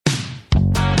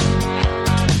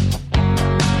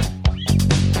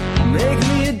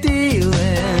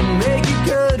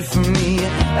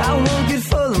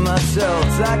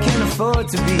afford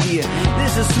to be.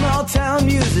 This is small town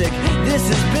music, this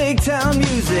is big town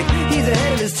music. He's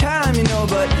ahead of his time, you know,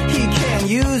 but he can't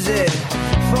use it.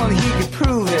 If only he could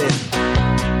prove it.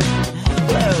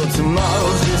 Well,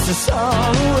 tomorrow's just a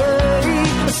song away,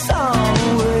 a song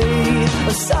away,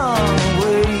 a song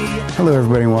away. Hello,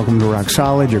 everybody, and welcome to Rock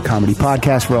Solid, your comedy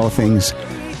podcast for all things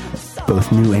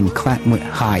both new and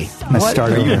Hi. Let's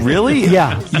start over. Really?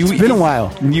 Yeah. It's been a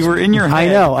while. You were in your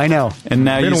head. I know. And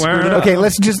now you screwed it up. Okay,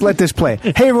 let's just let this play.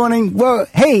 Hey, everyone. Well,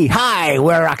 hi,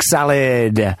 we're Rock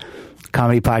Solid,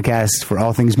 comedy podcast for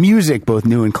all things music, both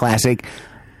new and classic.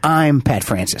 I'm Pat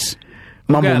Francis.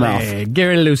 Mumble Mouth.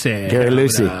 Gary Lucy.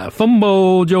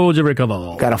 Fumbo Georgia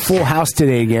Recover. Got a full house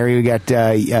today, Gary. We got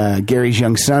Gary's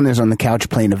young son is on the couch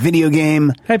playing a video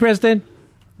game. Hi, Preston.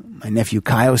 My nephew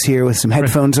Kyle's here with some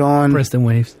headphones on. Preston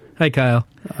waves. Hi, Kyle.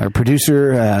 Our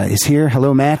producer is here.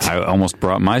 Hello, Matt. I almost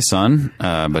brought my son,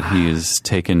 but he is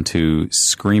taken to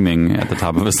screaming at the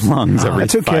top of his lungs every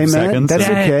that's okay, 5 Matt. seconds. That's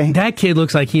okay. That kid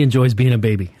looks like he enjoys being a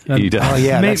baby. He does. Oh,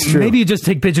 yeah, that's true. Maybe you just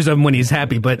take pictures of him when he's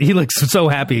happy, but he looks so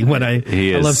happy when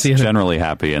He I love is seeing him. generally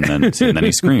happy, and then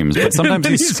he screams. But sometimes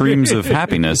he screams of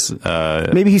happiness.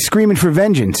 Maybe he's screaming for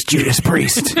vengeance. Judas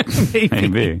Priest.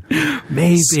 Maybe.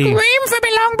 Scream for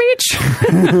me, Long Beach.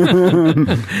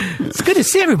 It's good to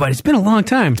see everybody. It's been a long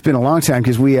time. It's been a long time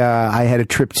because I had a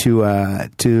trip to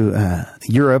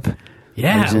Europe.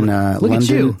 Yeah, I was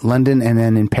in London, and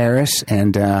then in Paris,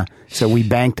 and so we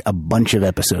banked a bunch of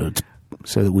episodes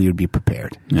so that we would be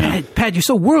prepared. Yeah. Pat, you're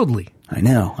so worldly. I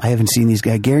know. I haven't seen these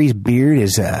guys. Gary's beard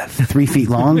is 3 feet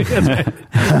long.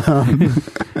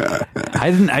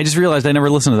 I just realized I never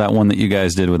listened to that one that you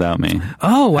guys did without me.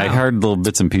 Oh, wow. I heard little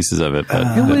bits and pieces of it.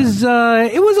 But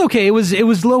It was okay. It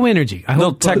was low energy. I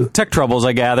little hope tech troubles,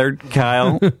 I gathered,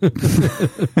 Kyle.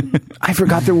 I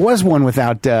forgot there was one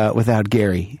without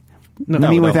Gary.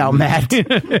 Without Matt.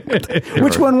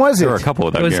 Which one was it? There were a couple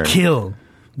without it was Gary. Kill.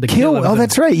 The Kill. Oh,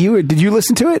 that's right. Did you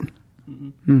listen to it?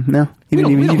 No, We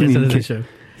don't listen to the show.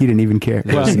 He didn't even care.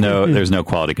 There's no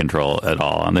quality control at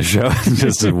all on the show.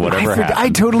 Just whatever happened. I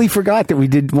totally forgot that we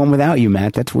did one without you,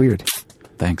 Matt. That's weird.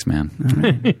 Thanks, man.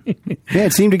 Yeah,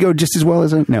 it seemed to go just as well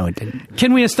as no, it didn't.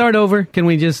 Can we start over? Can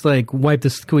we just wipe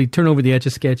this? Can we turn over the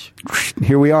Etch-a-Sketch?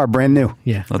 Here we are, brand new.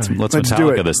 Yeah. Let's do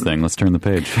Metallica it. this thing. Let's turn the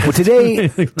page. Well,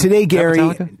 today, Gary.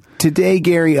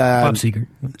 Bob Seger.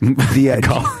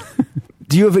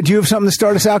 Do you have something to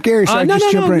start us out, Gary?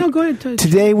 No, go ahead.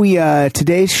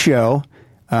 Today's show,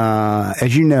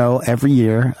 as you know, every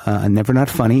year, Never Not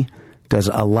Funny does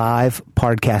a live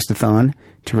podcast-a-thon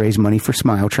to raise money for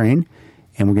Smile Train.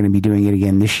 And we're going to be doing it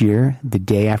again this year, the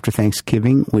day after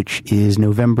Thanksgiving, which is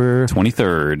November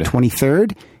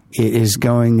 23rd. It is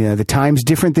going, the time's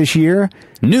different this year.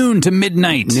 Noon to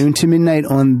midnight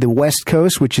on the West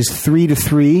Coast, which is 3 to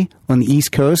 3 on the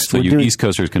East Coast. So you East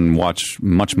Coasters can watch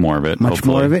much more of it.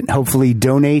 Hopefully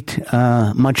donate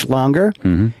much longer.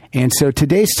 Mm-hmm. And so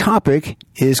today's topic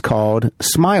is called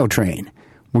Smile Train.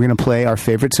 We're going to play our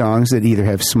favorite songs that either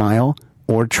have smile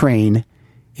or train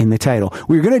in the title.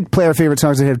 We were going to play our favorite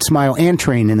songs that had smile and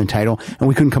train in the title, and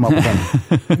we couldn't come up with any.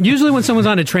 Usually when someone's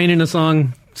on a train in a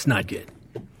song, it's not good.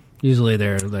 Usually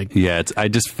they're like... Yeah, I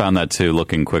just found that too,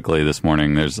 looking quickly this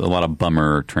morning. There's a lot of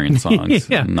bummer train songs.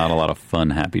 Yeah. Not a lot of fun,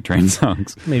 happy train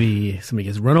songs. Maybe somebody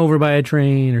gets run over by a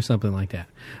train or something like that.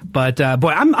 But,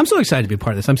 boy, I'm so excited to be a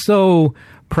part of this. I'm so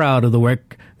proud of the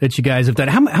work that you guys have done.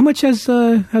 How much has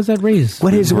that raised?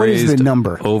 What is the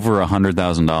number? Over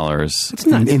 $100,000. It's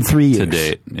nuts. In 3 years. To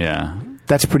date, yeah.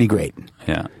 That's pretty great.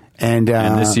 Yeah. And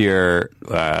this year,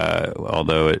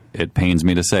 although it pains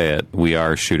me to say it, we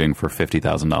are shooting for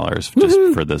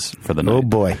 $50,000 just for the night. Oh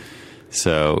boy!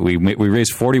 So we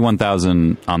raised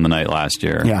 $41,000 on the night last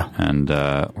year. Yeah, and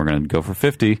we're going to go for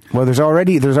 $50,000. Well, there's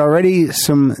already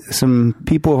some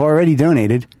people have already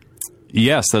donated.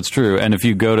 Yes, that's true. And if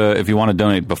you want to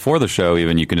donate before the show,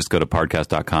 even you can just go to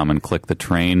podcast.com and click the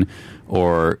train,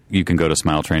 or you can go to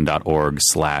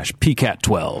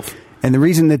smiletrain.org/PCAT12. And the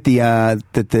reason that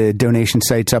the donation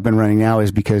site's up and running now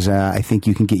is because I think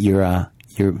you can get your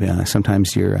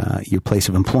sometimes your place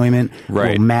of employment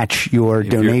will match your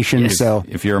donation. So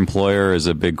if your employer is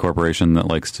a big corporation that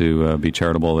likes to be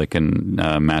charitable, they can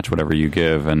match whatever you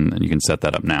give, and you can set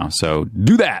that up now. So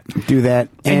do that.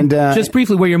 And just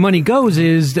briefly, where your money goes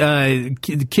is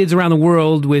kids around the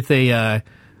world with a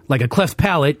like a cleft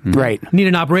palate, right? Need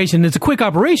an operation. It's a quick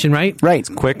operation, right? Right. It's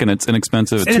quick and it's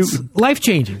inexpensive. And it's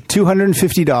life-changing.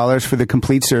 $250 for the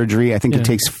complete surgery. I think it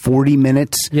takes 40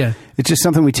 minutes. Yeah. It's just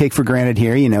something we take for granted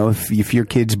here. You know, if your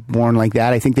kid's born like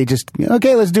that, I think they just,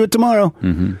 okay, let's do it tomorrow.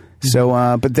 Mm-hmm.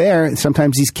 So, but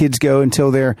sometimes these kids go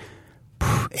until they're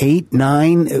 8,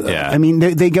 9. Yeah. I mean,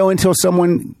 they go until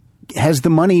someone has the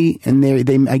money, and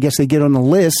they I guess they get on the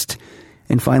list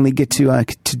and finally get to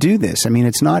do this. I mean,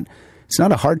 it's not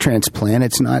a heart transplant.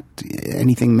 It's not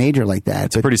anything major like that.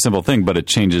 It's a pretty simple thing, but it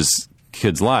changes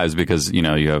kids' lives because you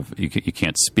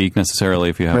can't speak necessarily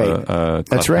if you have a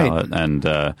that's cleft right. palate, and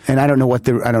I don't know what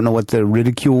the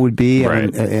ridicule would be. Right. I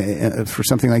mean, for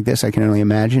something like this. I can only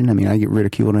imagine. I mean, I get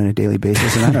ridiculed on a daily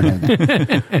basis, and I don't have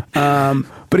that.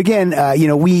 But again,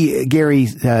 Gary,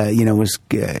 was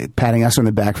patting us on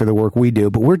the back for the work we do,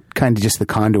 but we're kind of just the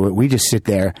conduit. We just sit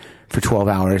there for 12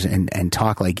 hours and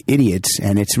talk like idiots,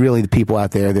 and it's really the people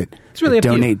out there that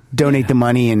donate the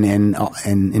money and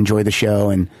enjoy the show.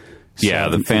 And so, yeah,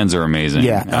 the fans are amazing.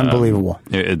 Yeah, unbelievable.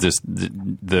 It just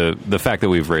the fact that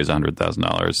we've raised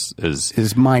 $100,000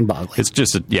 is mind-boggling. It's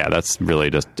just that's really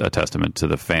just a testament to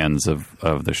the fans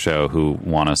of the show who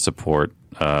want to support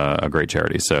a great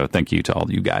charity. So thank you to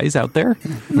all you guys out there.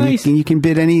 Nice. You can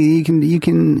bid you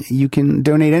can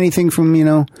donate anything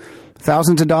from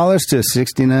thousands of dollars to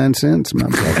 69 cents.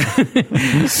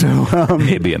 So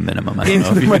maybe a minimum. I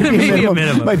don't know if maybe a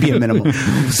minimum. Might be a minimum.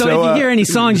 So if you hear any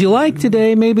songs you like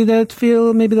today, maybe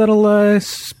that'll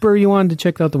spur you on to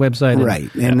check out the website. Right,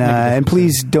 and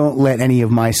please don't let any of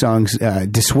my songs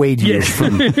dissuade you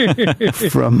from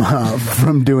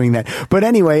doing that. But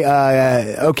anyway,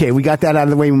 okay, we got that out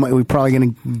of the way. We're probably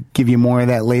going to give you more of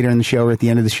that later in the show or at the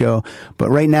end of the show.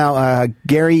 But right now,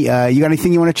 Gary, you got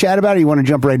anything you want to chat about, or you want to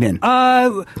jump right in?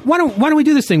 Why don't we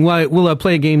do this thing? We'll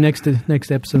play a game next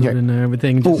episode and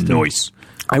everything. Nice.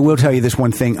 I will tell you this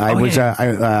one thing.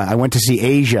 I went to see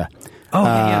Asia. Oh,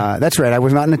 yeah. That's right. I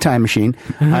was not in a time machine.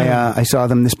 I saw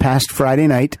them this past Friday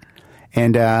night,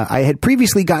 and I had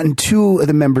previously gotten 2 of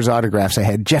the members' autographs. I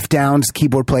had Jeff Downs,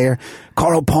 keyboard player,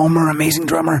 Carl Palmer, amazing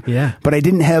drummer. Yeah. But I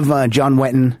didn't have John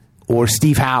Wetton or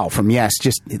Steve Howe from Yes.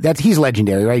 He's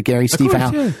legendary, right, Gary? Steve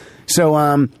Howe. Yeah.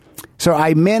 So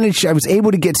I was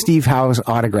able to get Steve Howe's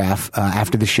autograph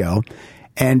after the show,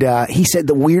 and he said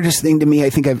the weirdest thing to me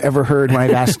I think I've ever heard when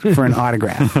I've asked for an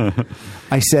autograph.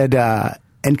 I said,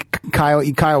 and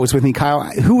Kyle was with me. Kyle,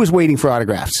 who was waiting for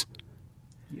autographs?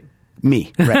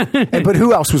 Me, right? But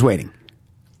who else was waiting?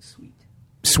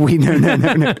 Sweet.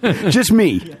 No. Just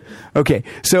me. Yeah. Okay.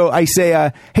 So I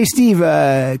say, hey, Steve,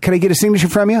 can I get a signature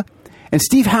from you? And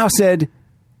Steve Howe said,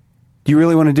 do you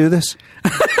really want to do this?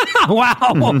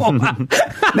 Wow.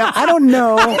 Now, I don't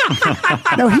know.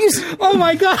 No, oh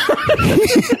my God.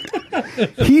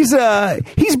 He's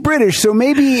British, so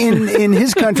maybe in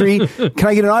his country, can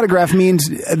I get an autograph means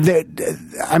that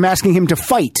I'm asking him to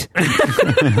fight. But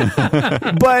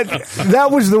that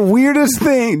was the weirdest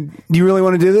thing. Do you really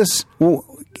want to do this? Well,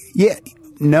 yeah.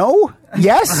 No?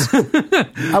 Yes?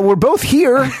 We're both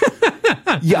here.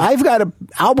 Yeah, I've got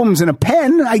albums and a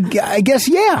pen. I guess,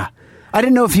 yeah. I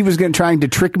didn't know if he was trying to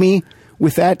trick me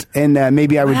with that, and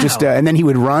maybe I would just, and then he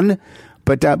would run.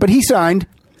 But he signed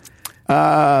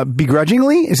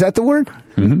begrudgingly. Is that the word?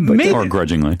 Mm-hmm. Or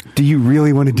grudgingly. Do you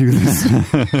really want to do this?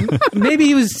 Maybe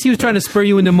he was trying to spur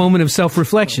you into a moment of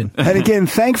self-reflection. And again,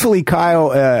 thankfully, Kyle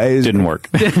didn't work.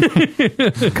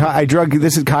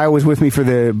 Kyle was with me for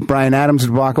the Bryan Adams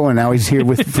debacle, and now he's here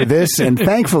for this. And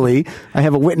thankfully, I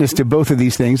have a witness to both of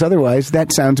these things. Otherwise,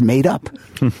 that sounds made up.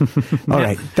 All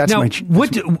right, that's now, my.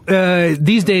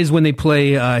 These days when they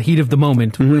play Heat of the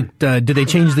Moment, do they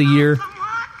change the year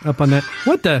up on that?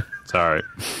 What the? Sorry,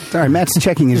 Matt's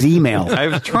checking his email. I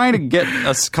was trying to get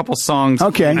a couple songs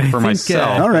for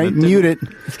myself. All right, mute it.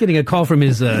 He's getting a call from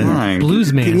his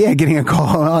blues man. Yeah, getting a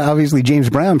call. Obviously, James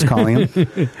Brown's calling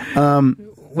him.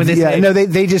 When they say,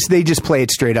 they just play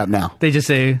it straight up now. They just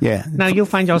say, yeah. Now you'll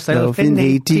find yourself in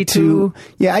 82.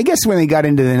 Yeah, I guess when they got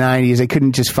into the 90s, they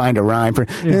couldn't just find a rhyme for,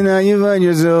 and now you find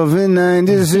yourself in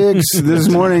 96. This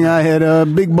morning I had a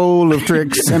big bowl of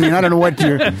tricks. I mean, I don't know what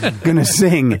you're going to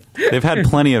sing. They've had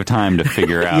plenty of time to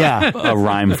figure out a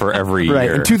rhyme for every year.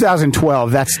 Right, in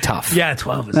 2012, that's tough. Yeah,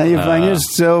 12 is Now you find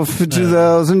yourself in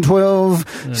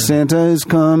 2012, Santa is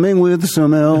coming with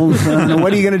some elves. I don't know,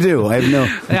 what are you going to do? I have no...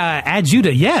 Add you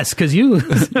to yes, because you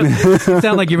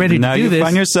sound like you're ready to do this. Now you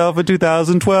find yourself in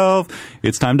 2012.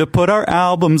 It's time to put our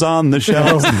albums on the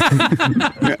shelves.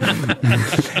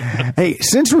 Hey,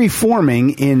 since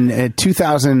reforming in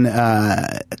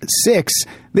 2006,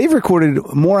 they've recorded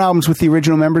more albums with the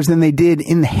original members than they did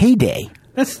in the heyday.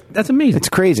 That's amazing. It's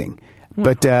crazy.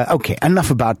 But, okay, enough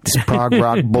about this prog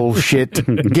rock bullshit.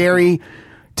 Gary,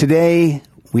 today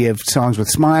we have songs with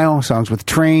Smile, songs with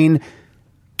Train.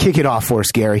 Kick it off for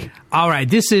us, Gary. All right.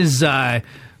 This is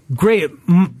great.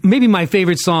 Maybe my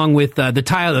favorite song with the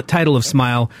title of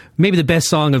Smile. Maybe the best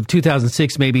song of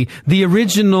 2006, maybe. The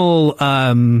original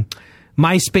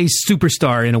MySpace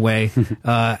superstar in a way.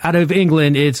 Out of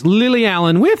England, it's Lily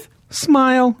Allen with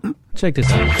Smile. Check this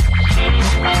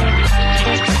out.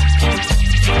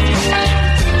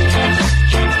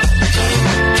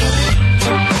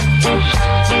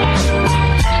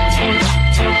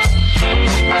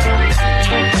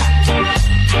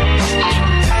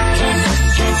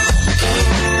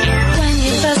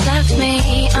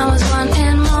 I was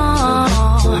wanting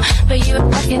more, but you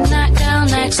were fucking that girl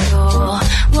next door.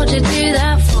 What'd you do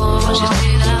that for?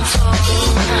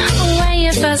 When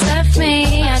you first left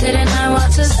me, I didn't know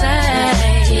what to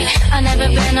say. I never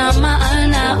been on my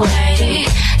own that way.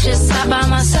 Just sat by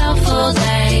myself all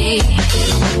day.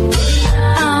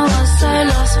 I was so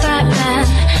lost back then,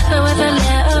 but with a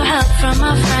little help from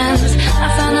my friends, I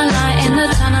found a light in the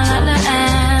tunnel at the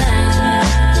end.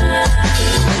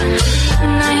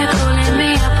 Now you're calling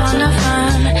me up on the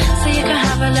phone, so you can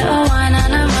have a little wine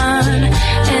and a moan.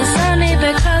 It's only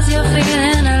because you're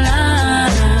feeling alone.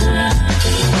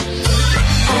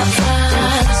 At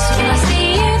first, when I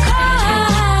see you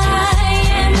cry,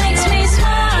 it makes me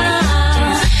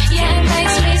smile. Yeah, it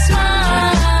makes me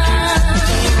smile.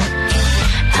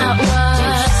 At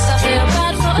worst, I feel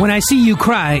bad for. When I see you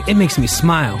cry, it makes me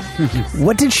smile.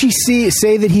 What did she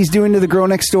say that he's doing to the girl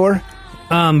next door?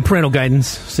 Parental guidance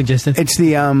suggested. It's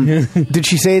the did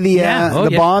she say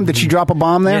the bomb? Did she drop a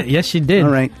bomb there? Yes, she did.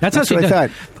 All right. That's how she what does. I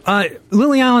thought.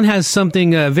 Lily Allen has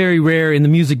something very rare in the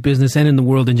music business and in the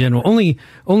world in general. Only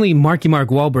Marky Mark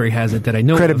Wahlberg has it that I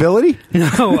know. Credibility?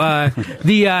 No,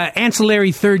 the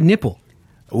ancillary third nipple.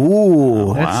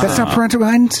 Ooh, that's not parental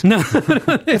guidance? No.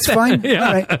 It's fine. Yeah.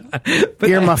 All right.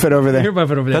 Earmuff it over there. Earmuff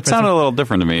it over there. That sounded a little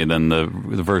different to me than the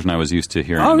version I was used to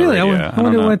hearing. Oh, on the really? radio. I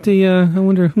wonder what the. I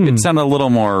wonder. It sounded a little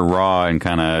more raw and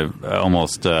kind of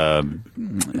almost. I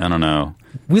don't know.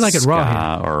 We like it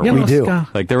raw. Ska, or We do. Ska.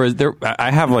 Like there.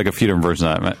 I have like a few different versions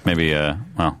of that. Maybe.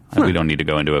 We don't need to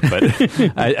go into it, but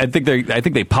I think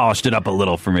they polished it up a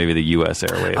little for maybe the U.S.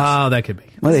 airwaves. Oh, that could be.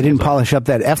 Well, they didn't polish up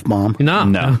that F-bomb. No,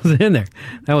 No. that was in there.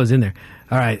 That was in there.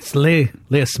 All right, so lay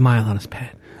a smile on his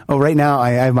pad. Oh, right now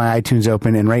I have my iTunes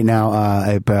open, and right now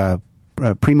a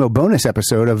Primo bonus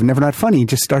episode of Never Not Funny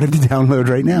just started to download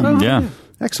right now. Yeah.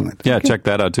 Excellent. Yeah, check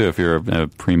that out too if you're a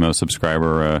Primo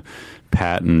subscriber.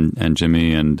 Pat and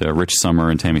Jimmy and Rich Summer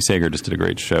and Tammy Sager just did a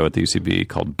great show at the UCB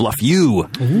called Bluff You.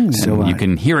 Ooh. So you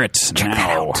can hear it check now. it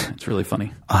out. It's really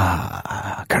funny.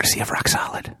 Courtesy of Rock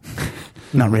Solid.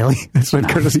 Not really. That's what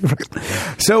courtesy of Rock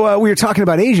Solid. So we were talking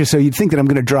about Asia, so you'd think that I'm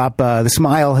going to drop The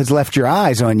Smile Has Left Your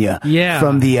Eyes on you. Yeah.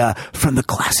 From the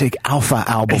classic Alpha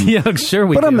album. Yeah, sure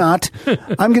we But do. I'm not.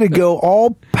 I'm going to go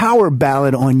all power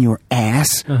ballad on your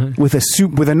ass with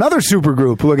another super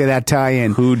group. Look at that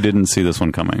tie-in. Who didn't see this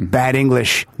one coming? Bad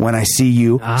English. When I see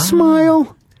you,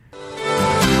 smile.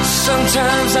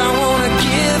 Sometimes I wanna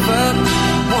give up,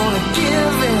 wanna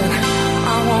give in,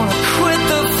 I wanna quit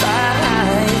the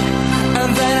fight,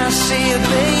 and then I see you,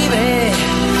 baby,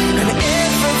 and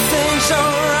everything's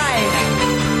alright.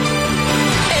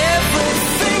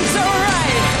 Everything's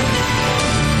alright.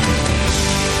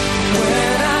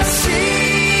 When I see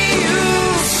you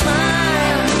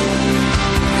smile,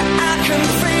 I can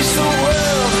face the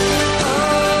world.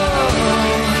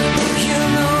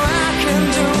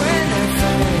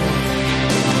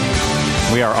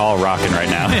 We are all rocking right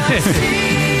now.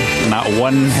 Not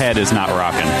one head is not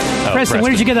rocking. Oh, Preston, where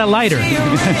did you get that lighter?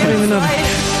 I don't even know.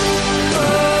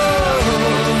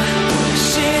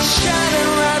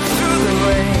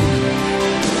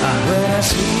 When I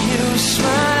see you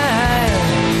smile,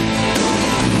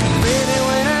 baby,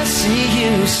 when I see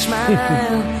you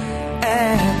smile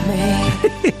at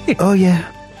me. Oh, yeah.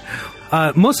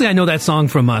 Mostly I know that song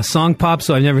from Song Pop,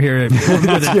 so I never hear it more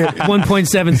than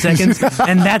 1.7 seconds,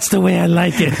 and that's the way I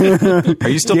like it. Are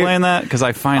you still playing that? Because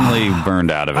I finally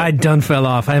burned out of it. I done fell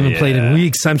off. I haven't played in Yeah.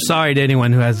 weeks. I'm sorry to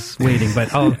anyone who has waiting, but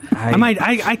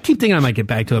I keep thinking I might get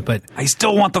back to it, but I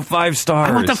still want the 5 stars.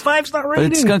 I want the 5-star But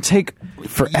rating. it's going to take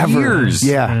Forever. years.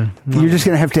 Yeah. You're just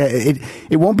going to have to.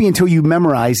 It won't be until you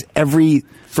memorize every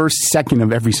first second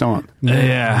of every song.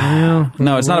 Yeah.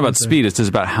 No, it's not about speed. It's just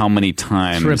about how many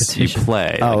times you repetition.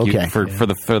 play. Oh, Like okay.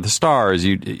 For the stars,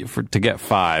 to get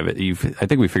 5, I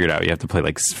think we figured out you have to play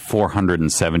like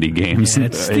 470 games Yeah,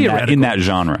 it's in theoretical. that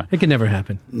genre. It could never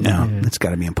happen. No, that's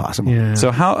got to be impossible. Yeah.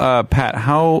 So how, Pat?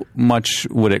 How much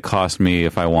would it cost me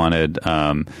if I wanted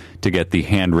to get the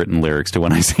handwritten lyrics to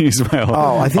When I See You Smile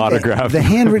Oh, I think autographed? the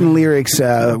handwritten lyrics.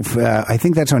 I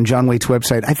think that's on John Waite's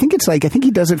website. I think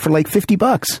he does it for like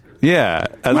 $50. Yeah,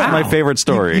 that's my favorite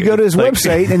story. You go to his Like-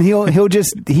 website and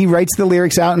he writes the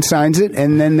lyrics out and signs it,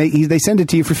 and then they send it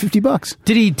to you for $50.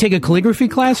 Did he take a calligraphy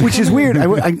class? Which is weird.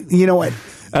 You know what?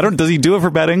 Does he do it for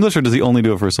Bad English or does he only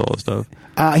do it for solo stuff?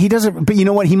 He doesn't, but you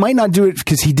know what? He might not do it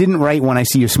because he didn't write When I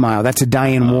See You Smile. That's a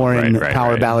Diane Warren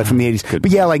power ballad from the 80s.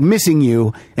 But yeah, like Missing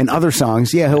You and other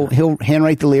songs, yeah, he'll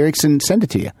handwrite the lyrics and send it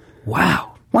to you.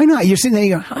 Wow. Why not? You're sitting there,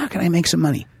 you go, how can I make some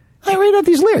money? I write out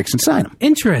these lyrics and sign them.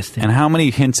 Interesting. And how many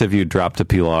hints have you dropped to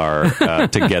Pilar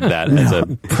to get that as a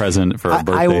present for a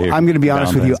birthday? I'm going to be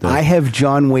honest with you. Valentine's Day? I have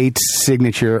John Waite's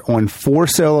signature on 4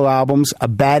 solo albums, a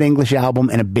Bad English album,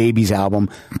 and a Babies album.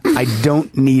 I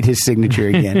don't need his signature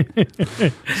again.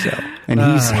 And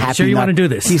he's happy. Sure you want to do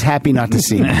this? He's happy not to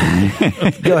see me.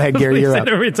 Go ahead, Gary. You're up.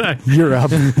 Every time. You're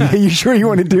up. Are you sure you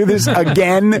want to do this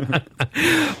again?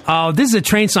 Oh, this is a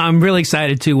train song I'm really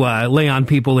excited to lay on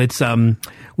people. It's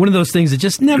one of those things that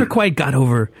just never quite got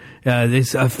over.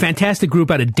 There's a fantastic group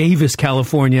out of Davis,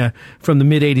 California from the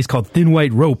mid-'80s called Thin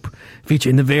White Rope,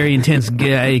 featuring the very intense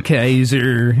Guy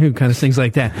Kaiser, kind of things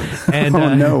like that. And,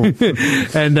 Oh, no.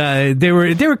 And they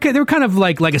were kind of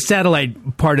like a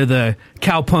satellite part of the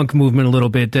cowpunk movement a little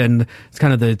bit, and it's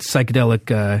kind of the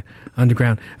psychedelic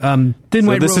underground. Thin So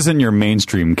White this Rope. isn't your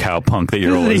mainstream cowpunk that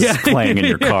you're always Yeah. playing in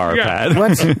your car, Yeah. Pat.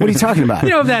 What are you talking about? You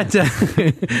know, that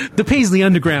the Paisley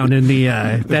Underground and the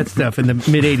that stuff in the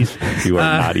mid-'80s. You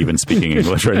are not even speaking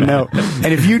English right now. No. And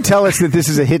if you tell us that this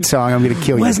is a hit song, I'm going to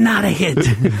kill you. Was not a hit.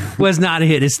 Was not a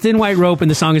hit. It's Thin White Rope, and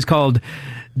the song is called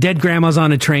Dead Grandma's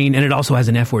on a Train, and it also has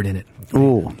an F word in it.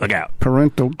 Ooh. Look out.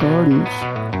 Parental guidance.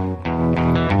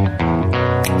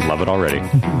 Love it already.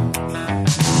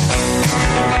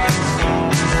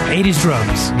 80s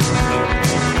drums.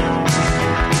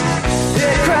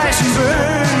 It crashed and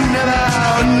burned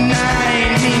about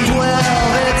 1912.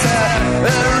 It's a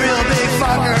real big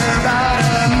fucker about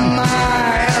a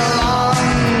mile long.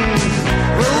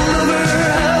 Roll over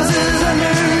houses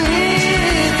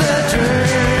underneath the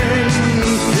train.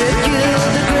 It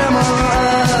killed the grandma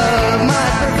of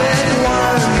my perfect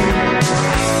one.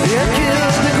 It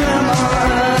killed the grandma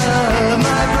of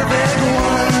my perfect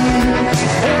one.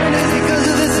 And it's because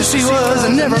of this that she was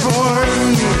never born.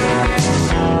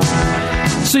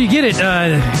 So you get it.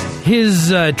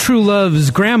 His true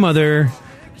love's grandmother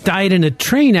died in a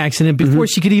train accident before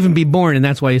she could even be born, and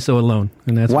that's why he's so alone.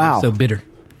 And that's why Wow. he's so bitter.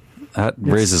 That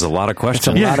raises a lot of It's a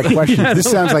questions. lot of questions.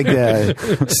 This sounds like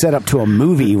the setup to a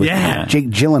movie with Yeah. Jake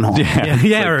Gyllenhaal.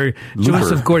 Yeah, or Looper.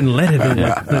 Joseph Gordon-Levitt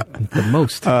the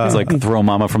most. It's like Throw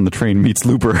Mama from the Train meets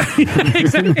Looper.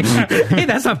 Exactly. Hey,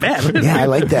 that's not bad. Yeah, I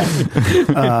like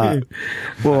that.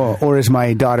 Well, or as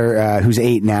my daughter, who's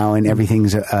 8 now, and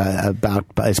everything's about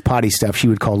his potty stuff, she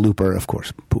would call Looper, of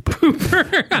course,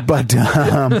 Pooper. But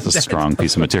It's a strong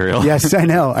piece of material. yes, I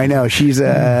know. She's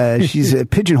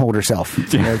pigeonholed herself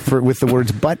with the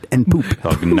words butt and poop.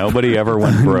 Look, nobody ever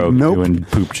went broke Nope. doing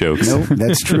poop jokes. Nope,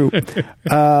 that's true.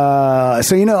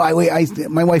 So you know,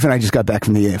 my wife and I just got back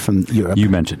from Europe. You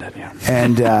mentioned it, yeah.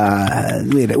 And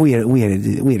we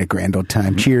had a grand old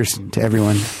time. Cheers to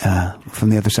everyone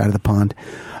from the other side of the pond.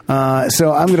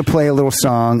 So I'm going to play a little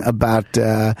song about.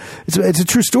 It's a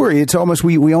true story. It's almost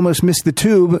we almost missed the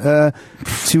tube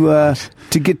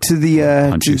to get to the.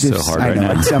 Aren't to you so this- hard I right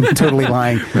know, now? I'm totally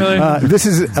lying. Really? This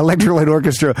is Electrolyte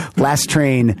Orchestra, Last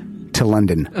Train to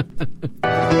London.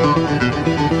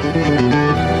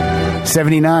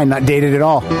 79, not dated at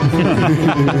all.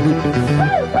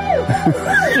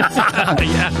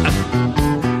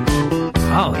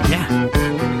 Oh, yeah.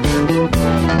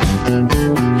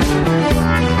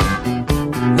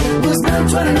 It was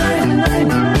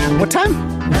 9:29, What time?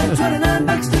 9:29,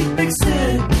 Backstreet Big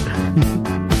City.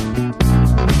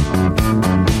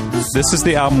 This is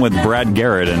the album with Brad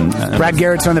Garrett and Brad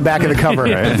Garrett's on the back of the cover,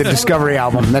 the Discovery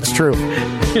album. That's true.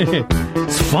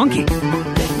 It's funky. It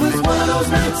was one of those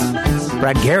nights,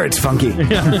 Brad Garrett's funky.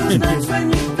 nights when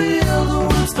you feel the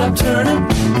world stop turning.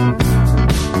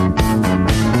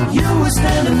 You were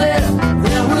standing there,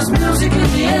 there was music in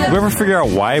the air. Did we ever figure out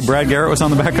why Brad Garrett was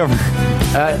on the back cover?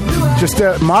 Just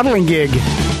a modeling gig. Weird.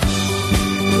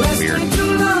 To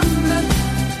London.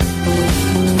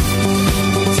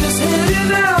 Just heading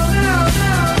down.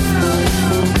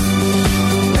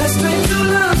 Let's train to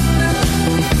London.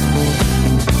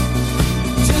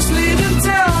 Just leaving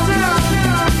town.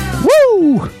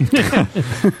 Woo!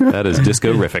 That is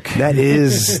disco-rific. That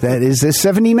is the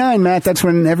 79, Matt. That's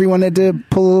when everyone had to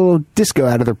pull a little disco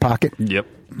out of their pocket. Yep.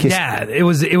 Kiss. Yeah, it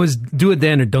was do it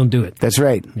then or don't do it. That's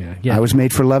right. Yeah. I was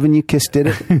made for loving you. Kiss did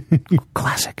it.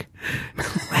 Classic.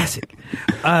 Classic.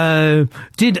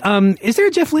 Is there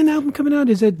a Jeff Lynne album coming out?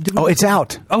 Is it? Oh, it's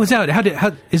out. Oh, it's out.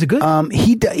 How is it good?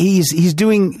 He's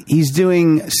doing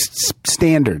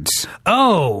standards.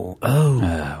 Oh.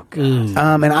 And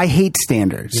I hate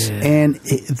standards. Yeah. And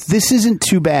this isn't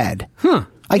too bad. Huh.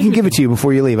 I can give it to you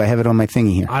before you leave. I have it on my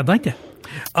thingy here. I'd like that.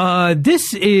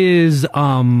 This is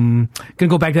gonna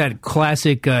go back to that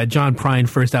classic John Prine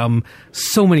first album.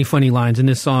 So many funny lines in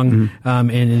this song,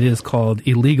 and it is called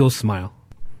 "Illegal Smile."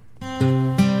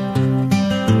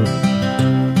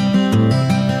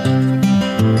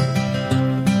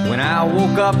 When I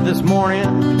woke up this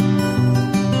morning,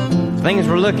 things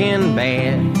were looking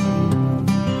bad.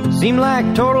 Seemed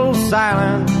like total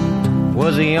silence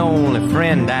was the only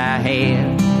friend I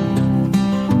had.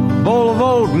 A bowl of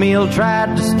oatmeal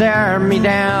tried to stare me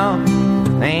down,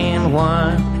 and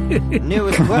one. And it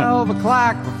was 12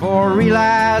 o'clock before I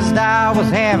realized I was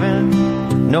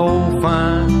having no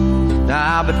fun.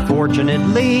 But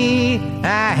fortunately,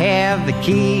 I have the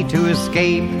key to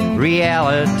escape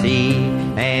reality.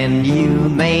 And you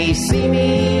may see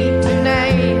me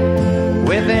tonight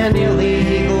with an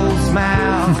illegal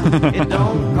smile. It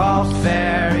don't cost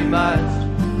very much,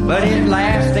 but it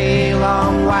lasts a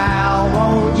long while.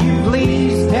 Won't you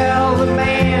please tell the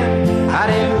man I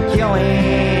didn't kill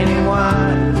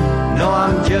anyone? No,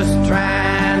 I'm just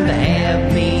trying to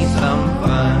have me some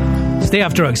fun. Stay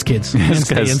off drugs, kids, and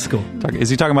stay in school. Is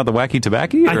he talking about the wacky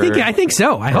tobacco? I think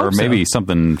so. I hope or maybe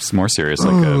something more serious.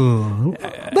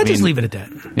 Let's just leave it at that.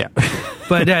 Yeah.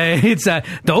 But it's the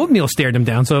oatmeal stared him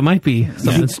down, so it might be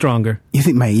something stronger. You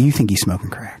think he's smoking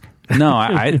crack? No,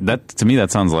 that to me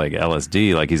that sounds like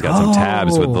LSD. Like he's got some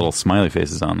tabs with little smiley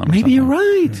faces on them. Maybe you're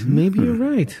right. Maybe you're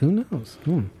right. Who knows?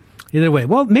 Either way,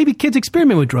 well, maybe kids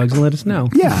experiment with drugs and let us know.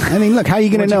 Yeah, I mean, look, how are you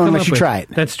going to know unless you try it?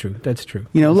 That's true. That's true.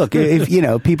 You know, look, if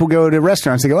people go to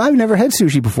restaurants, they go, "I've never had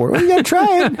sushi before." Well, you got to try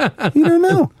it. You don't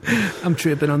know. I'm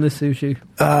tripping on this sushi.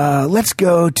 Let's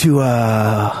go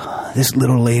to this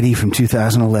little lady from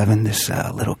 2011. This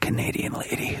little Canadian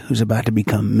lady who's about to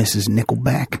become Mrs.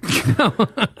 Nickelback.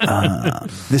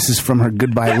 This is from her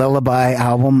Goodbye Lullaby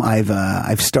album.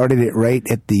 I've started it right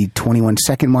at the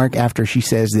 21-second mark after she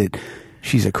says that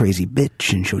she's a crazy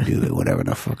bitch and she'll do whatever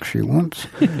the fuck she wants.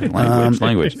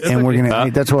 Language. And we're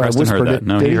gonna. That's why Preston I whispered heard it. that.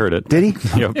 No, he heard it. Did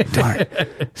he? Yep. Darn.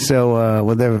 So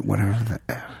whatever.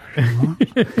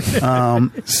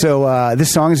 So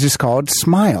this song is just called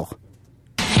 "Smile."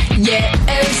 You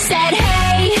said,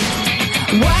 hey,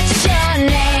 what's your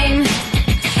name?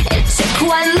 It took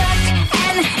one look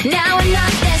and now we're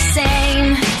not the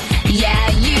same.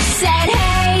 Yeah, you said,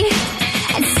 hey,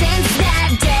 and since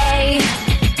that day,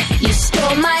 you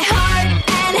stole my heart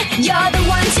and you're the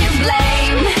one to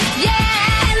blame.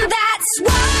 Yeah, and that's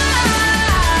why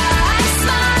I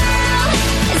smile.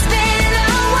 It's been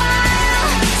a while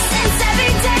since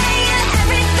every day and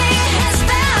everything has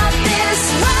felt this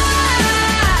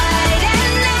right.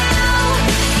 And now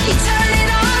you turn it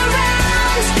all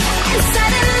around and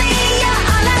suddenly you're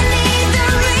all I need, the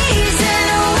reason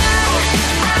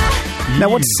why. Now,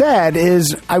 what's sad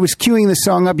is I was queuing this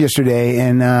song up yesterday,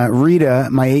 and Rita,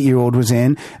 my 8-year-old, was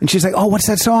in, and she's like, "Oh, what's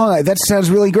that song? That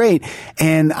sounds really great."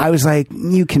 And I was like,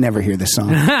 "You can never hear this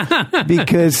song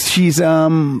because she's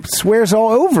swears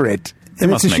all over it." They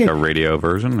And must it's a make shame. a radio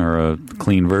version or a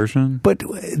clean version. But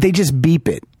they just beep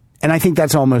it, and I think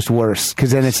that's almost worse because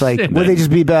then it's like, what do they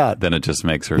just beep out? Then it just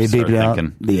makes her They start beep out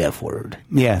thinking, the F word.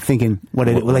 Yeah, thinking what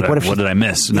did what did I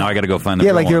miss? Now I got to go find the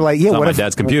Yeah, real like you're one. like, yeah, It's on what my if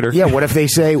dad's computer. Yeah, what if they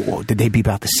say, well, did they beep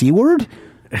out the C word?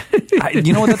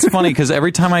 You know what? That's funny because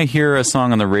every time I hear a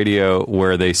song on the radio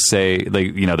where they say they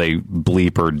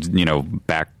bleep or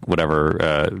back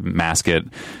whatever mask it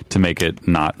to make it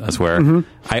not a swear,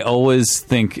 I always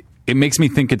think it makes me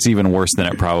think it's even worse than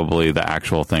it probably the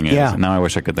actual thing is. Yeah. Now I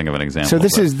wish I could think of an example.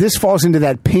 So this falls into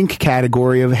that Pink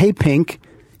category of, hey, Pink,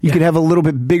 you could have a little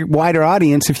bit wider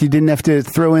audience if you didn't have to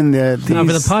throw in Not for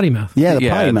the potty mouth. Yeah, the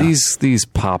potty mouth. These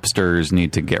popsters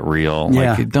need to get real.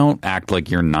 Yeah. Like, don't act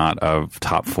like you're not a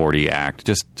top 40 act.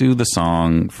 Just do the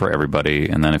song for everybody,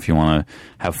 and then if you want to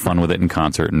have fun with it in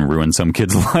concert and ruin some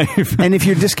kid's life. And if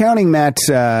you're discounting Matt's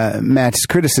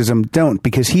criticism, don't,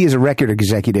 because he is a record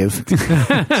executive.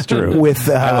 It's true. With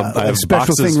I have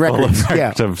Special boxes Thing full Records. of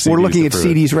Yeah, CDs we're looking to at prove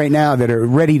CDs right now that are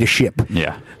ready to ship.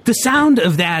 Yeah. The sound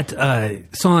of that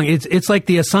song, it's like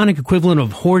the sonic equivalent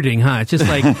of hoarding, huh? It's just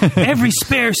like every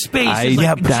spare space is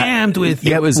like jammed with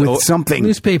something.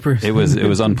 Newspapers. It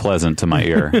was unpleasant to my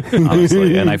ear,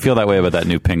 honestly. And I feel that way about that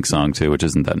new Pink song too, which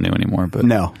isn't that new anymore. But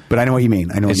No, but I know what you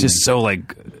mean. it's just so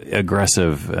like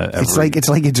aggressive. It's like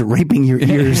it's raping your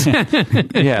ears.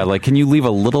 Yeah, like can you leave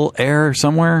a little air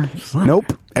somewhere?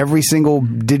 Nope. Every single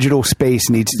digital space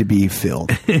needs to be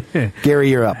filled. Gary,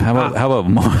 you're up. How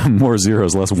about more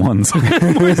zeros, less ones?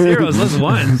 More zeros, less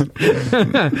ones.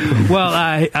 Well,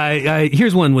 I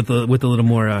here's one with a little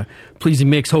more pleasing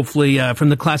mix, hopefully, from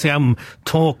the classic album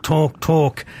Talk, Talk,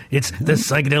 Talk. It's the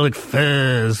Psychedelic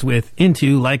Fuzz with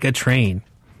Into Like a Train.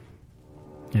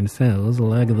 And it sounds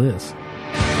like this.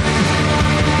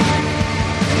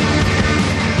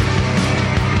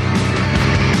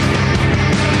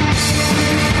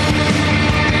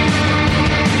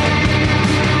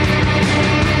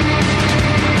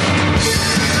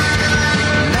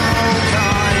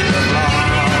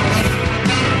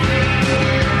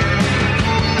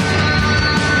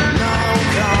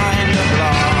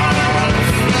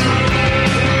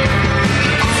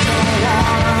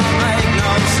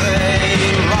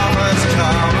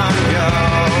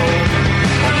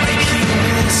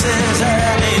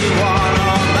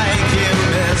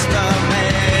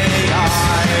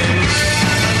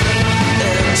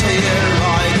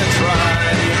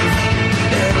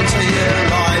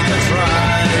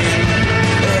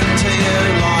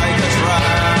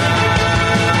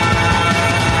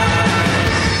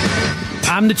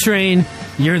 I'm the train,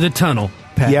 you're the tunnel.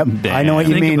 Pat. Yep, I know what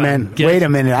you mean, man. Wait a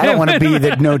minute. I don't want to be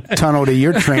the no tunnel to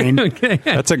your train. Okay.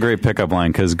 That's a great pickup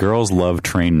line because girls love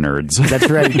train nerds. That's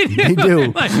right. They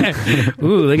do.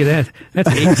 Ooh, look at that. That's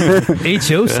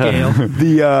HO scale.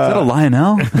 Is that a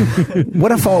Lionel?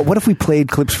 What if we played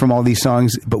clips from all these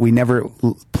songs, but we never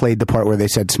played the part where they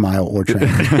said smile or train?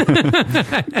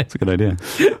 That's a good idea.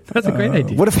 That's a great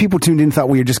idea. What if people tuned in and thought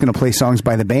we were just going to play songs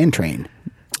by the band Train?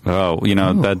 Oh,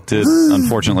 that did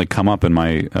unfortunately come up in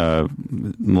my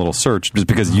little search just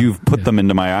because you've put them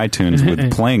into my iTunes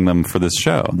with playing them for this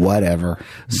show. Whatever.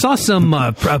 Saw some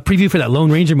preview for that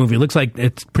Lone Ranger movie. It looks like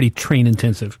it's pretty train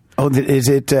intensive. Oh, is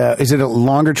it a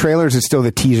longer trailer or is it still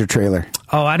the teaser trailer?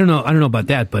 Oh, I don't know about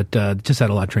that, but it just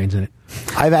had a lot of trains in it.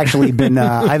 I've actually been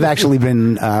the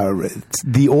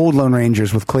old Lone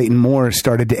Rangers with Clayton Moore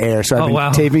started to air, so I've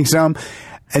been taping some.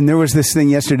 And there was this thing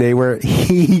yesterday where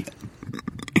he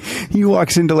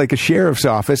walks into like a sheriff's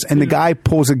office and the guy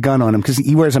pulls a gun on him because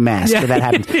he wears a mask. So that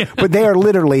happens. Yeah. But they are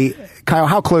literally, Kyle,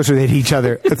 how close are they to each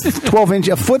other? 12 inch,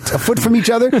 a foot from each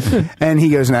other. And he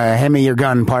goes, hand me your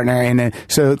gun, partner. And then,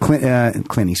 so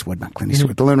Clint Eastwood,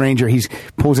 the Lone Ranger, he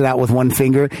pulls it out with one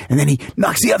finger and then he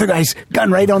knocks the other guy's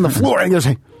gun right on the floor and he goes,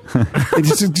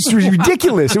 it's just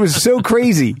ridiculous. It was so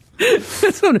crazy.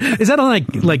 Is that on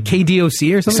like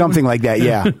KDOC or something? Something like that,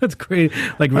 yeah. That's great.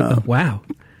 Like, wow.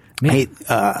 Man. Hey,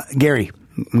 Gary,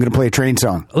 I'm going to play a train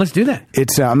song. Let's do that.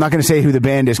 It's I'm not going to say who the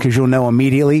band is because you'll know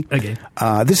immediately. Okay.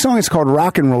 This song is called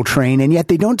Rock and Roll Train, and yet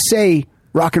they don't say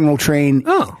Rock and Roll Train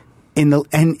and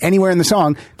anywhere in the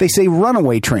song. They say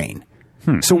Runaway Train.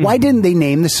 So why didn't they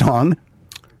name the song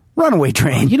Runaway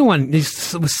Train? You don't want these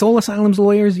Soul Asylum's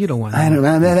lawyers. You don't want that. I don't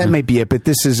know. That might be it, but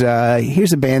this is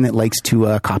here's a band that likes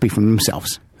to copy from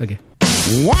themselves. Okay.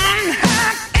 One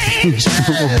hot angel.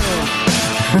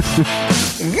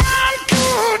 One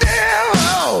cool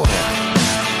devil,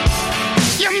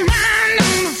 your mind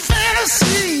on the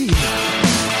fantasy,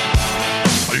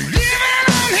 living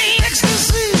on the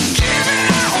ecstasy. Give it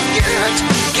all,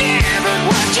 give it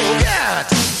what you got.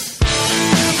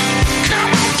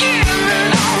 Come on, give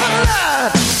it all a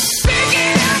lot. Pick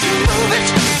it up and move it,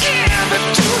 give it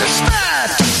to the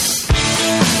spot.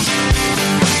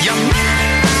 Your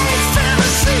mind on the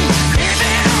fantasy,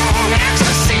 living on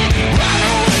ecstasy.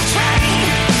 Runaway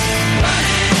train.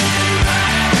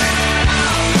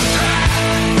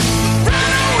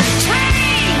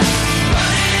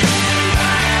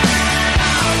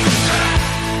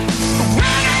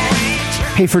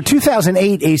 Hey, for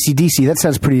 2008 AC/DC, that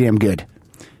sounds pretty damn good.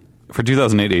 For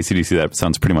 2008 AC/DC, that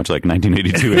sounds pretty much like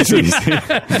 1982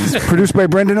 AC/DC. Produced by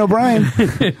Brendan O'Brien.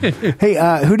 Hey,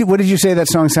 what did you say that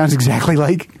song sounds exactly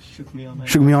like?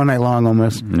 Shook Me All Night Long,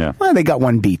 almost. Yeah. Well, they got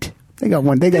one beat. They got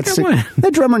one. The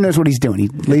drummer knows what he's doing. He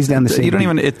lays down the same. You don't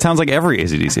even. It sounds like every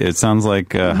AC/DC. It sounds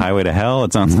like Highway to Hell.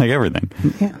 It sounds like everything.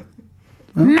 Yeah.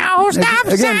 No stop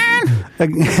sign.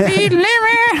 Speed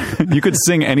limit. You could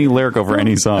sing any lyric over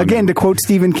any song. Again, to quote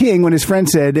Stephen King, when his friend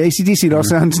said, AC/DC, it all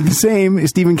sounds the same,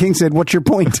 Stephen King said, what's your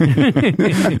point?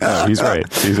 He's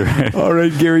right. He's right. All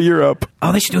right, Gary, you're up.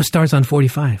 Oh, they should do a Stars on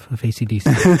 45 of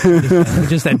AC/DC.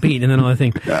 just that beat and then all the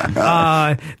thing.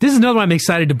 This is another one I'm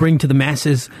excited to bring to the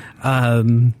masses.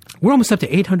 We're almost up to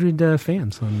 800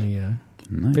 fans on the...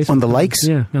 Nice. On the likes?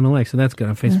 Yeah, on the likes. So that's good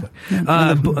on Facebook.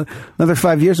 Yeah. Another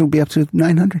 5 years, we'll be up to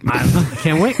 900. I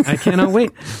can't wait. I cannot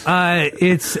wait.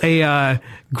 It's a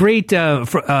great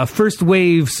first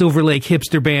wave Silver Lake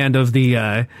hipster band of the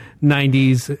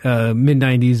 90s,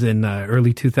 mid-90s and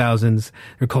early 2000s.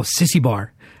 They're called Sissy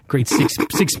Bar. great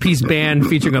six-piece band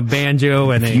featuring a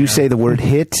banjo and You say the word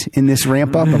hit in this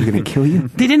ramp up, I'm going to kill you.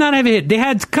 They did not have a hit. They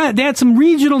had some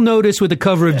regional notice with the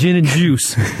cover of Gin and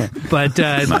Juice, but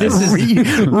this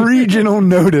is Regional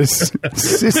notice,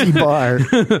 Sissy Bar.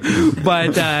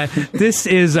 But this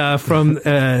is from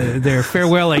their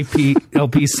farewell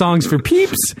LP, Songs for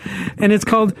Peeps, and it's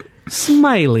called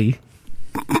Smiley.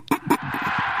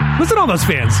 Listen to all those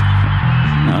fans. Oh,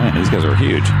 yeah, these guys are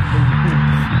huge.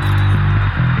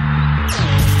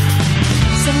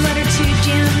 Send a letter to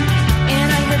Jim,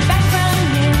 and I heard back from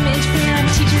him. In Japan,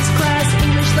 teaches class,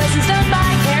 English lessons done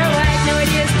by Caroline. No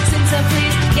ideas, send some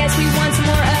please. Yes, we want some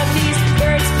more of these.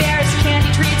 Birds, bears, candy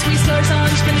treats. We slur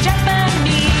songs from the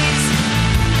Japanese.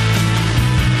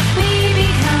 We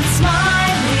become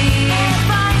smiley.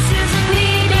 We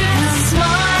become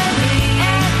smiley.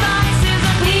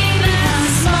 We become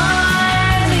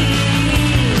smiley.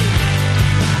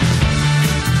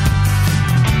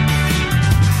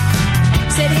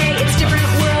 Said, hey, it's different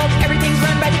world. Everything's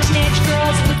run by the teenage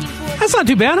girls looking for. That's not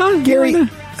too bad, huh? Gary,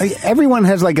 everyone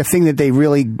has like a thing that they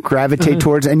really gravitate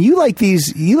towards, and you like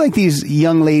these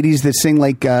young ladies that sing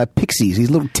like pixies, these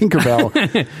little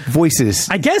Tinkerbell voices.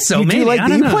 I guess so. You, Maybe. do like I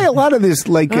don't you know. play a lot of this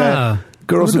like girls.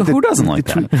 Who doesn't like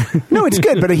that? No, it's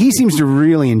good, but he seems to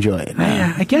really enjoy it.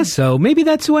 Yeah, I guess so. Maybe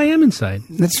that's who I am inside.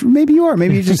 That's maybe you are.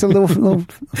 Maybe you're just a little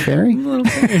fairy.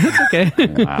 That's okay.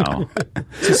 Wow.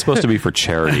 This is supposed to be for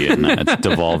charity, and it's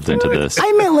devolved into this.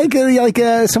 I meant like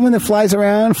someone that flies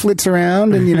around, flits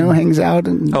around, and hangs out.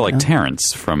 And, Oh, like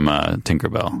Terrence from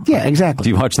Tinkerbell. Yeah, exactly. Do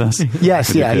you watch this? Yes,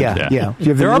 With your yeah. kids? Do you have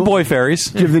the There are new- boy fairies.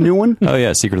 Do you have the new one? Oh,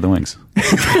 yeah, Secret of the Wings.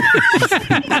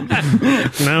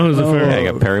 Now who's the Yeah, you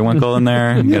got Periwinkle in there.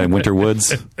 You got Winter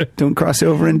Woods. Don't cross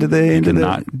over into the do you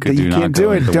not can't go do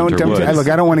it. into Don't. Winter Woods. Look,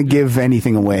 I don't want to give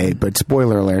anything away, but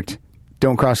spoiler alert: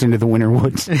 don't cross into the Winter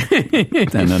Woods.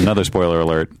 And another spoiler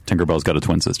alert, Tinkerbell's got a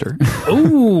twin sister.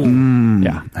 Ooh.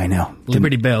 Yeah. I know.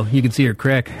 Liberty Bell. You can see her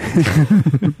crack.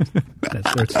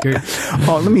 That's short skirt.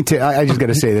 Oh, let me tell you, I just got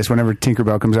to say this whenever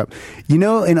Tinkerbell comes up. You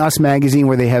know, in Us Magazine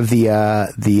where they have the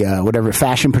whatever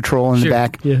Fashion Patrol in the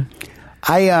back. Yeah.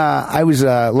 I was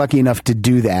lucky enough to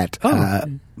do that,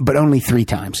 but only 3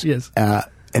 times. Yes.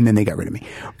 And then they got rid of me.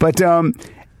 But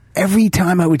every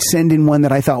time I would send in one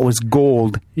that I thought was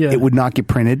gold, Yeah. it would not get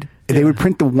printed. They would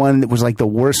print the one that was like the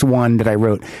worst one that I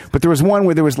wrote. But there was one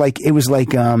where there was like, it was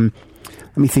like, let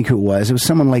me think who it was. It was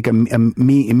someone like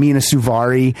Mina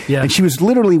Suvari. Yeah. And she was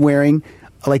literally wearing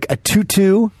like a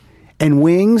tutu and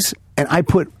wings. And I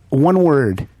put one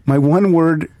word. My one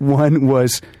one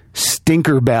was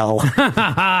Stinkerbell.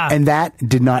 And that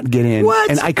did not get in.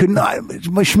 What? And I could not.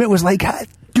 Schmidt was like,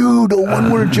 dude, a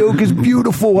one-word joke is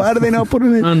beautiful. How do they not put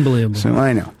it in? Unbelievable. So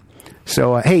I know.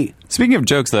 So, hey, Speaking of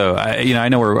jokes, though, I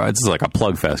know this is like a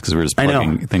plug fest because we're just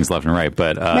plugging things left and right.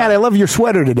 But Matt, I love your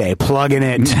sweater today. Plugging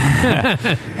it.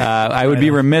 I would be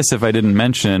remiss if I didn't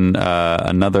mention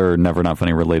another Never Not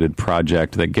Funny related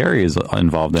project that Gary is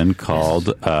involved in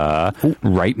called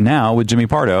Right Now with Jimmy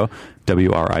Pardo.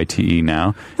 WRITE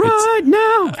now. Right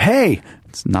now. Hey.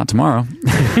 It's not tomorrow.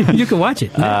 You can watch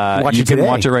it. Watch you it can today.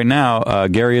 watch it right now.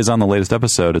 Gary is on the latest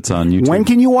episode. It's on YouTube. When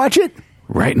can you watch it?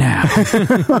 Right now.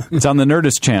 It's on the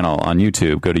Nerdist channel on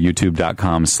YouTube. Go to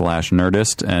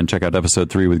youtube.com/Nerdist and check out episode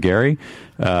 3 with Gary.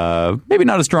 Maybe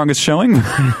not his strongest showing.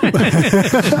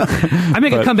 I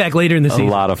make a comeback later in the season.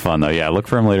 A lot of fun, though. Yeah, look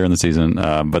for him later in the season.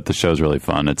 But the show's really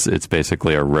fun. It's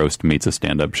basically a roast meets a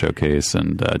stand-up showcase,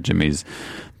 and Jimmy's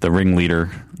the ringleader,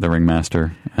 the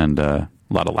ringmaster, and a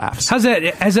lot of laughs. How's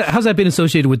that been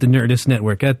associated with the Nerdist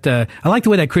Network? I like the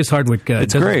way that Chris Hardwick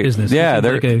It's does great. his business. Yeah, He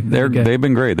seems like a good guy. they've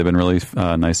been great. They've been really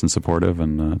nice and supportive,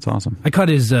 and it's awesome. I caught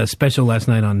his special last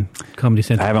night on Comedy I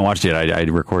Central. haven't watched it yet. I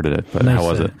recorded it, but how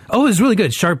was it? Oh, it was really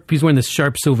good. Sharp. He's wearing this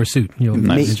sharp silver suit. You'll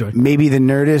enjoy. Maybe the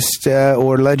Nerdist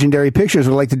or Legendary Pictures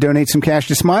would like to donate some cash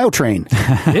to Smile Train.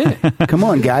 Yeah. Come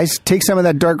on, guys. Take some of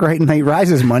that Dark Knight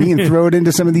Rises money and throw it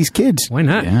into some of these kids. Why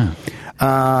not? Yeah.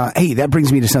 Hey, that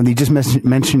brings me to something. You just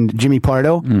mentioned Jimmy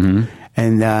Pardo. Mm-hmm.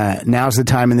 And now's the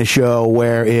time in the show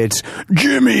where it's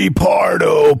Jimmy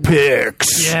Pardo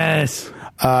Picks. Yes.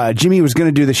 Jimmy was going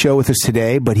to do the show with us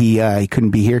today, but he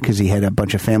couldn't be here because he had a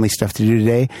bunch of family stuff to do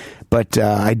today. But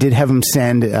I did have him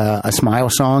send a Smile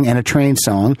song and a Train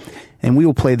song, and we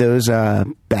will play those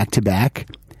back to back.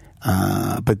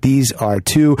 But these are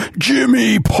 2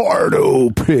 Jimmy Pardo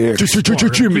Picks.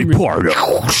 Jimmy Pardo.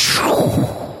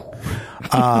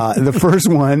 The first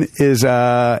one is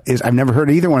I've never heard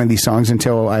either one of these songs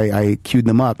until I queued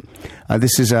them up.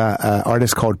 This is an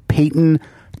artist called Peyton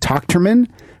Tochterman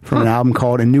from an album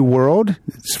called A New World.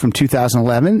 It's from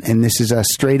 2011, and this is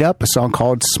Straight Up, a song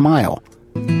called Smile.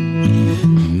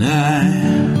 And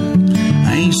I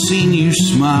ain't seen you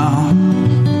smile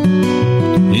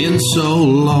in so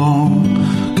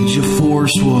long. Could you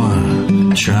force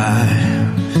one?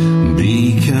 Try,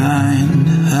 be kind.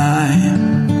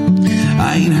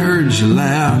 I ain't heard you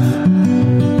laugh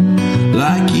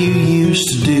like you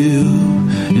used to do.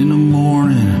 In the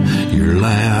morning, your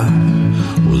laugh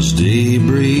was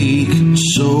daybreak.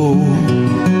 So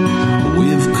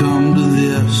we've come to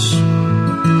this.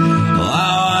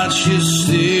 I watch you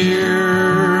stare.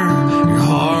 Your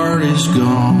heart is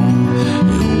gone.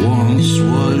 It once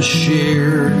was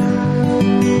shared.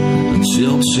 A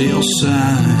telltale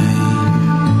sign.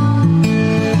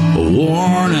 A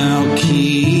worn out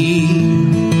key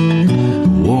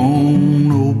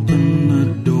won't open the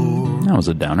door. That was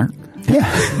a downer. Yeah,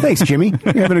 thanks, Jimmy.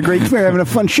 You're having a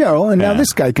fun show, and now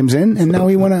this guy comes in, and now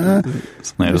we want to.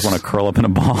 I just want to curl up in a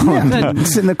ball.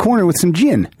 Sit in the corner with some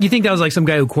gin. You think that was like some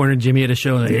guy who cornered Jimmy at a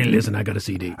show? Like, hey, listen, I got a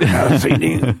CD.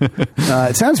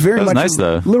 It sounds very much nice,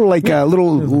 though. Little like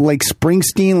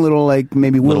Springsteen, little like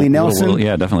maybe Willie Nelson.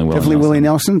 Yeah, definitely Willie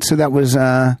Nelson. So that was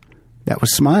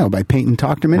Smile by Peyton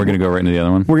Tochterman. We're going to go right into the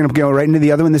other one. We're going to go right into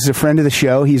the other one. This is a friend of the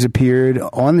show. He's appeared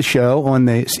on the show, in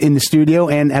the studio,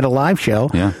 and at a live show.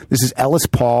 Yeah. This is Ellis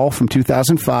Paul from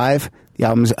 2005. The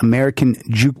album's American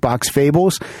Jukebox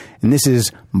Fables, and this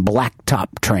is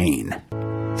Blacktop Train.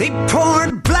 They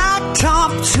poured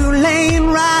blacktop two-lane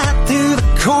right through the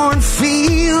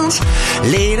cornfields,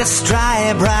 laid a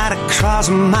stripe right across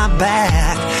my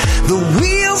back. The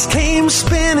wheels came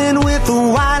spinning with the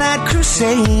white-eyed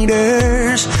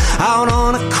crusaders out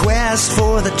on a quest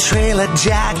for the trail of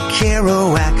Jack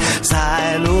Kerouac.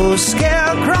 Silo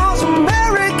scarecrows,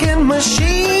 American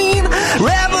machine,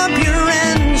 rev up your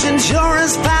engines, you're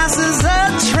as fast as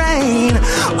a train.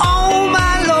 Oh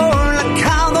my Lord, look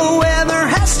how the weather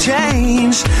has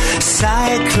changed.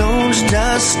 Cyclones,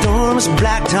 dust storms,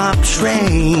 blacktop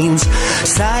trains.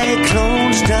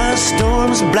 Cyclones, dust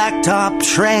storms, blacktop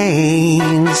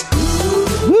trains.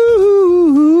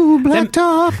 Woo,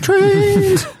 blacktop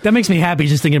trains. That makes me happy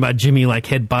just thinking about Jimmy like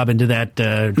head bobbing to that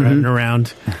driving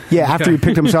around. Yeah, after he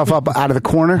picked himself up out of the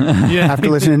corner, after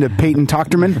listening to Peyton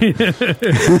Tochterman.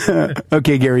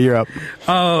 Okay, Gary, you're up.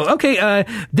 Oh, okay.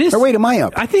 This. Or wait, am I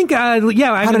up? I think. How did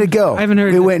it go? I haven't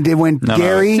heard. It went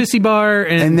Gary, Sissy Bar,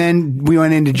 and then we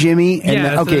went into Jimmy. And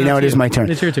now it is my turn.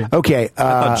 It's your turn. Okay. I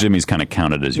thought Jimmy's kind of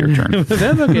counted as your turn.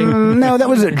 That's okay. No, that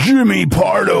was a Jimmy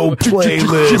Pardo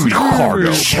playlist. Jimmy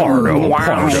Pardo.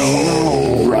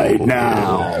 Right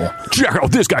now. Check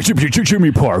out this guy,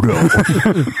 Jimmy Pardo.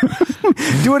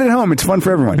 Do it at home. It's fun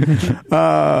for everyone.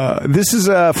 This is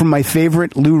from my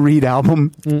favorite Lou Reed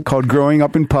album called Growing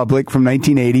Up in Public from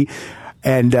 1980.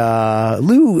 And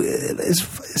Lou,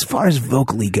 as far as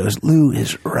vocally goes, Lou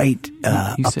is right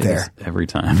up there every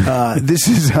time. This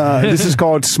is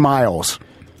called Smiles.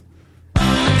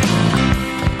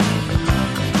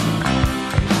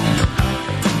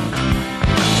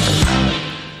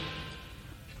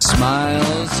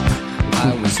 Smiles,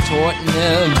 I was taught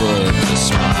never to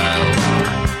smile.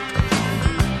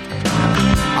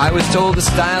 I was told the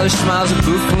stylish smiles of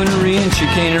buffoonery and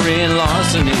chicanery and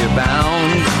larceny are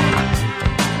bound.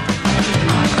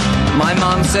 My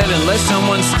mom said unless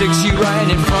someone sticks you right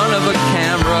in front of a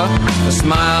camera, a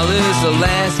smile is the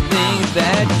last thing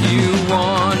that you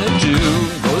want to do.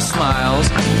 Those smiles,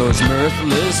 those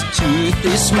mirthless,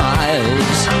 toothy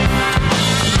smiles.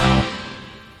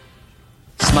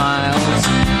 Smiles,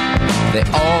 they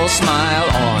all smile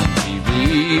on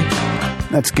TV.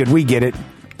 That's good. We get it.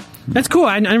 That's cool.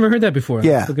 I never heard that before.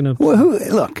 Yeah. Well,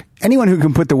 look, anyone who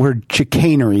can put the word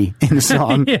chicanery in the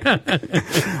song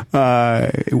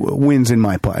wins in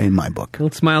my book.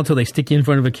 Don't smile till they stick you in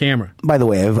front of a camera. By the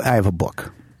way, I have a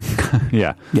book.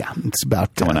 Yeah. Yeah, it's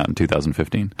about... Going out in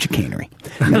 2015. Chicanery.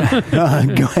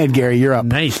 Go ahead, Gary, you're up.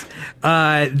 Nice.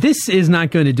 This is not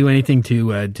going to do anything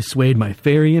to dissuade my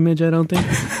fairy image, I don't think.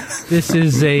 This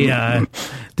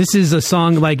is a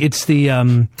song like it's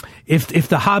the... If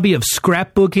the hobby of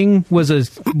scrapbooking was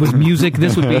music,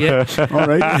 this would be it. All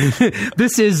right.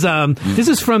 This is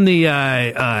from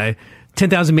the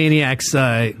 10,000 Maniacs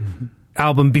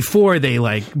album before they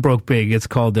broke big. It's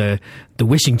called The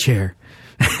Wishing Chair.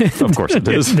 Of course it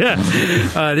is.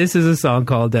 This is a song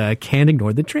called Can't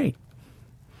Ignore the Train.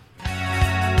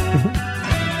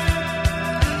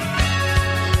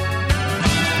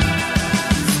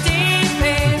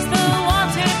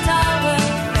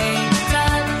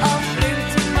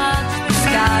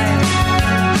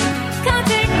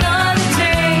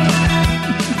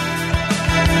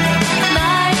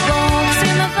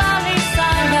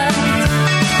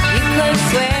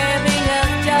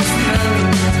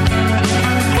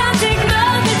 Can't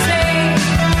ignore the train.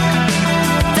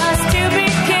 Dust to be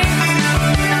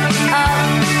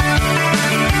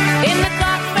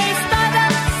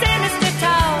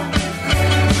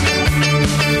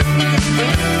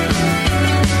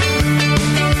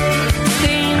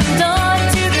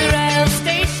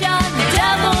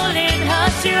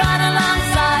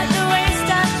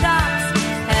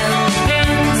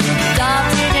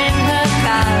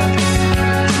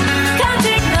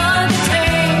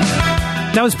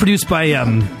That was produced by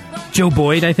Joe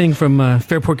Boyd, I think, from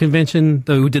Fairport Convention,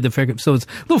 who did the Fairport. So it's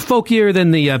a little folkier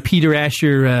than the Peter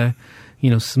Asher,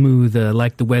 smooth,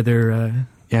 like the weather.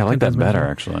 Yeah, I like that better,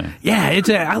 actually. Yeah,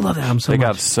 I love that album so much. They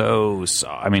got so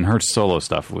I mean, her solo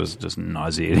stuff was just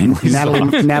nauseatingly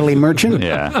soft. Natalie Merchant?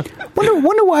 Yeah.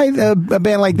 Wonder why a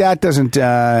band like that doesn't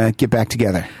get back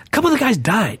together. A couple of the guys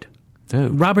died.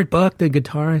 Dude. Robert Buck, the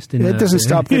guitarist. And, It doesn't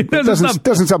stop.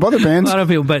 Doesn't stop other a bands. lot of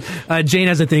people. But Jane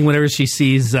has a thing whenever she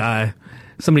sees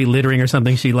somebody littering or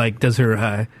something, she does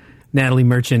her Natalie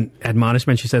Merchant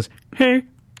admonishment. She says, "Hey."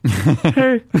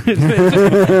 Hey.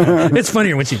 It's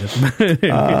funnier when she does.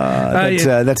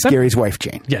 That's Gary's wife,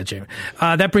 Jane. Yeah, Jane.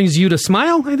 That brings you to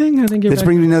Smile, I think. This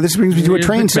brings me to a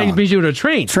train song. Brings you to a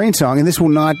train Song, and this will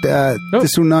not.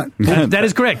 This will not. That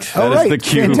is correct. That is the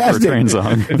cue fantastic. for train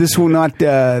song. This will not.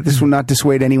 This will not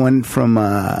dissuade anyone from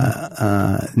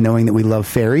knowing that we love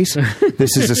fairies.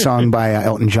 This is a song by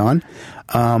Elton John.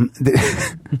 Come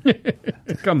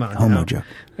on. Homo joke.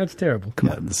 That's terrible. Come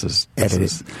on. This Edit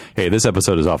is hey, this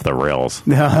episode is off the rails.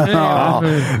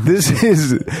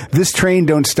 This train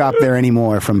don't stop there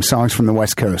anymore. From Songs from the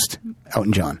West Coast,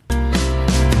 Elton John.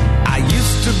 I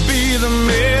used to be the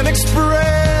Main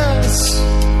Express,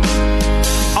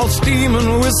 all steam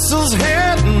and whistles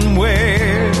heading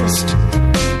west,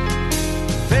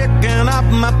 picking up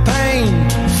my pain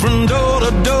from door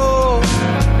to door,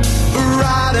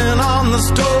 riding on the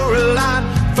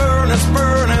storyline, furnace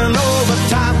burning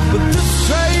overtime. But this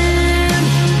train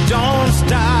don't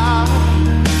stop.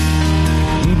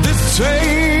 This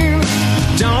train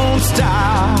don't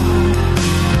stop.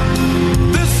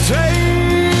 This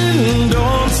train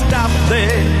don't stop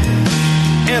there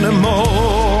anymore.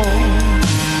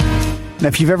 Now,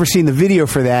 if you've ever seen the video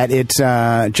for that, it's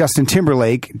Justin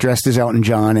Timberlake dressed as Elton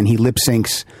John, and he lip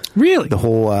syncs. Really? The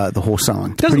whole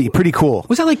song. It's pretty cool.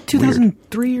 Was that like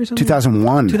 2003 or something?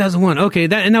 2001. 2001. Okay,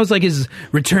 that was like his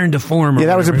return to form. Yeah,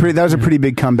 that was a pretty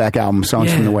big comeback album.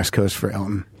 Songs from the West Coast for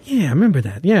Elton. Yeah, I remember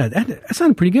that. Yeah, that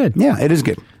sounded pretty good. Yeah, it is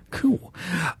good. Cool.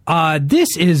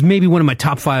 This is maybe one of my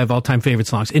top 5 all-time favorite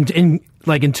songs in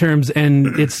terms,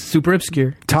 and it's super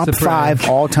obscure. Top 5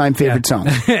 all-time favorite songs.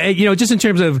 Just in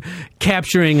terms of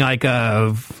capturing like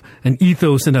an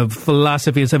ethos and a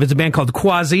philosophy and stuff. It's a band called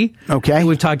Quasi. Okay. Who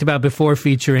we've talked about before,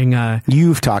 featuring...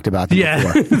 You've talked about them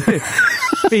before.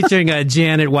 Featuring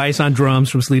Janet Weiss on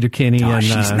drums from Sleater-Kinney. Oh, and,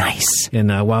 she's nice. And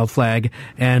Wild Flag.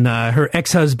 And her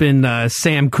ex-husband,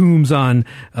 Sam Coombs, on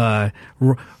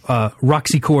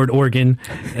Roxychord organ.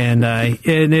 And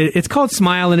it's called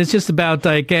Smile, and it's just about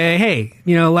like, hey,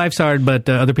 life's hard, but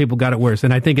other people got it worse.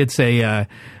 And I think it's a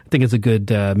good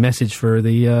message for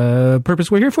the purpose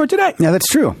we're here for today. Yeah, that's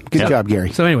true. Good job,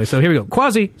 Gary. So anyway, here we go.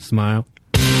 Quasi, Smile.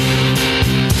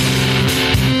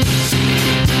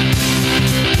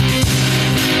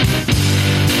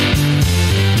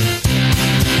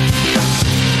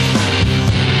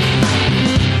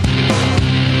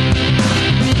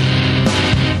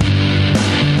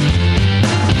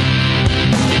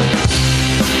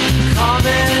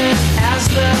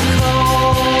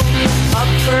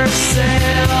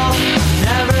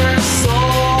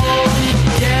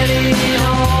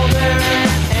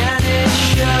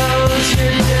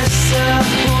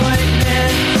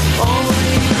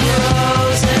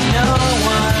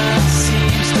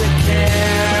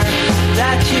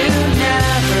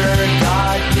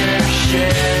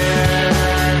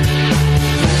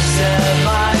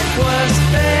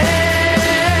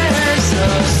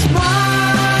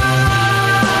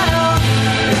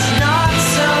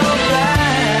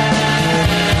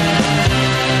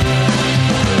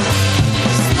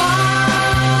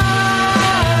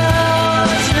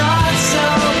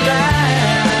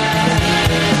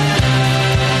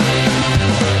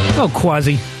 Oh,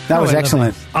 Quasi. That was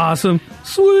excellent. Awesome.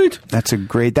 Sweet.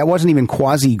 That wasn't even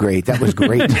quasi great. That was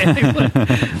great.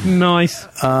 Nice.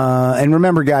 And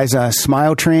remember, guys,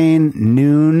 Smile Train,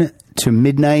 noon to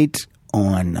midnight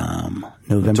on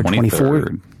November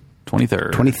 23rd.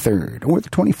 23rd. Or the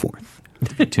 24th.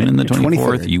 Tune in the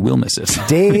 24th. You will miss it.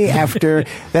 Day after.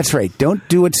 That's right. Don't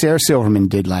do what Sarah Silverman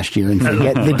did last year and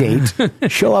forget the date.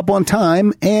 Show up on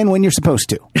time and when you're supposed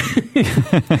to.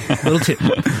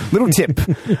 Little tip.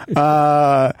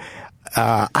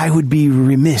 I would be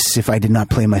remiss if I did not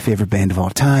play my favorite band of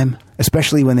all time,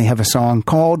 especially when they have a song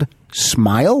called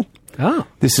Smile. Oh.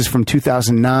 This is from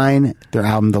 2009, their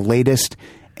album The Latest,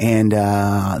 and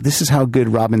this is how good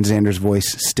Robin Zander's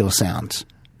voice still sounds.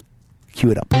 Cue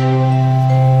it up. Take a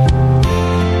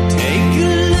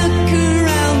look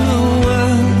around the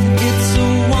world, it's a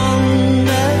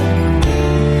wonder.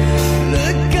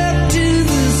 Look up to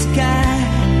the sky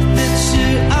that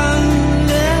you're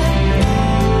under.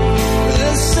 The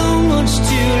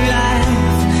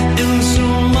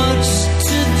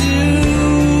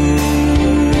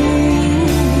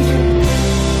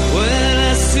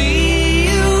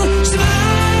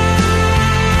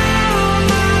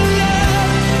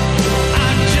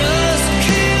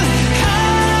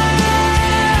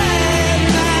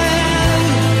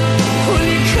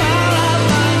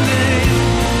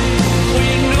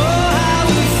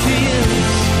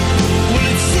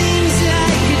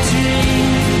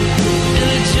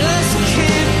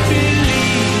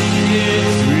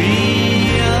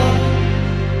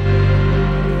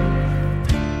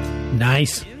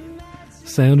Nice.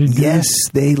 Sounded good. Yes,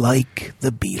 they like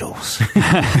the Beatles.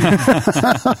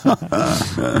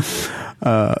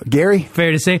 Gary?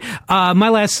 Fair to say. My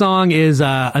last song is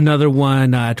another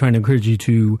one trying to encourage you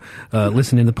to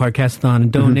listen in the Podcastathon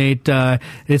and donate.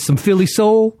 It's some Philly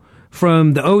soul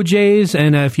from the OJs,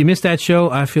 and if you missed that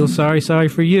show, I feel sorry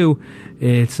for you.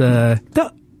 It's the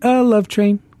Love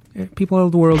Train. People all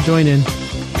over the world join in.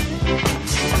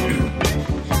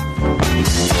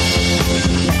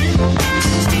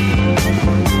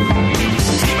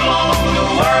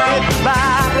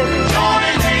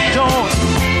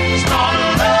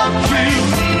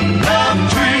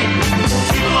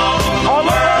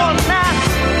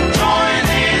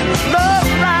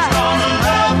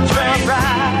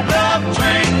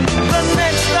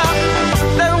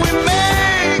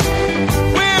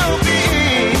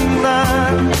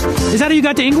 Is that how you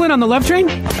got to England on the Love Train?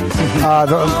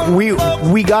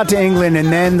 We got to England and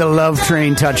then the Love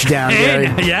Train touched down, Gary.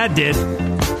 Yeah, it did.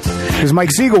 Because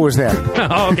Mike Siegel was there.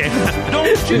 Oh, okay.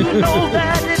 Don't you know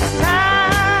that it's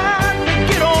time to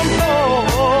get on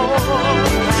board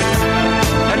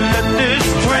and let this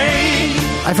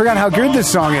train... I forgot how good this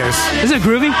song is. Is it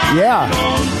groovy? Yeah.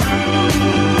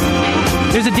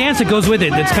 There's a dance that goes with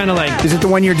it that's kind of like... Is it the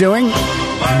one you're doing? All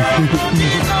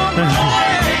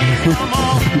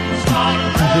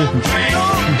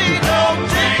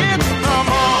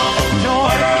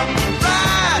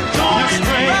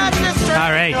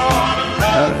right.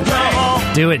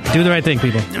 Do it. Do the right thing,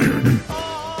 people.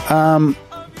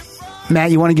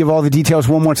 Matt, you want to give all the details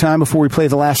one more time before we play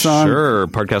the last song? Sure.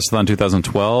 Podcastathon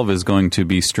 2012 is going to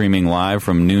be streaming live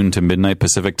from noon to midnight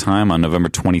Pacific time on November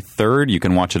 23rd. You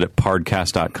can watch it at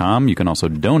Podcast.com. You can also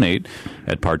donate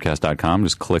at Podcast.com.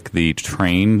 Just click the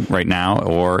train right now,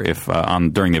 or if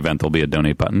during the event there'll be a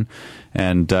donate button.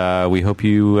 And we hope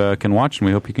you can watch, and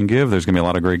we hope you can give. There's going to be a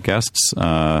lot of great guests.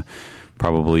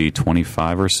 Probably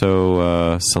 25 or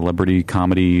so celebrity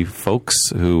comedy folks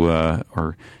who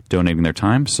are donating their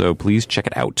time. So please check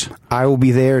it out. I will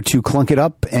be there to clunk it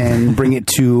up and bring it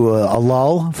to a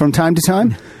lull from time to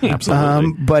time.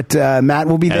 Absolutely. But Matt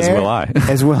will be there. As will I.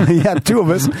 As well. Yeah, two of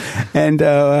us. And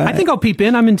I think I'll peep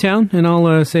in. I'm in town, and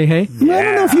I'll say hey. I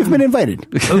don't know if you've been invited.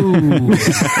 Ooh,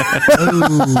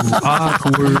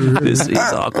 awkward. This is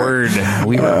awkward.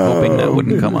 We were hoping that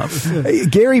wouldn't come up.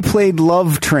 Gary played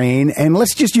Love Train, and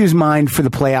let's just use mine for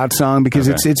the play out song because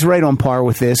it's right on par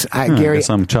with this. Gary, I guess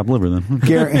I'm chopped liver then.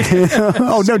 Gary,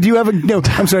 oh no! Do you have a no?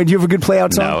 I'm sorry. Do you have a good play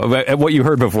out song? No. What you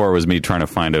heard before was me trying to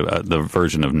find the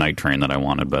version of Night Train that I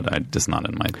wanted, but it's just not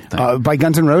in my thing. By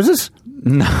Guns N' Roses?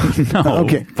 No.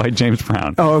 Okay. By James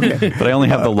Brown. Oh, okay. But I only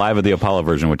have the Live at the Apollo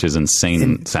version, which is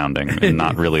insane sounding and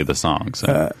not really the song.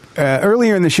 So.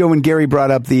 Earlier in the show, when Gary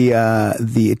brought up the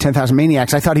 10,000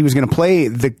 Maniacs, I thought he was going to play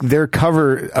their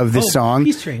cover of this song,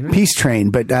 Peace Train. Right? Peace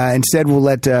Train. But instead, we'll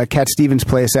let Cat Stevens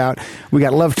play us out. We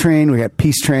got Love Train, we got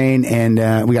Peace Train,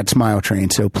 and we got Smile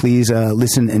Train. So please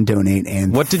listen and donate.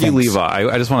 And what did you leave off?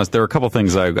 I just want to. There were a couple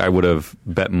things I would have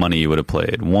bet money you would have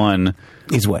played. One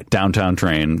is what? Downtown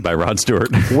Train by Rod Stewart.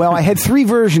 Well, I had three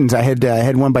versions. I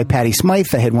had one by Patti Smythe.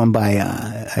 I had one by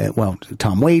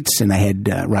Tom Waits, and I had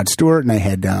Rod Stewart, and I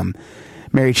had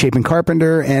Mary Chapin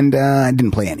Carpenter, and I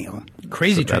didn't play any of them.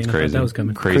 Crazy Train. That's crazy. That was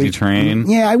coming. Crazy Train.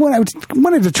 Yeah, I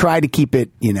wanted to try to keep it,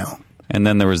 And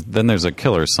then there's a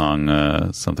killer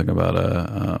song, something about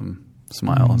a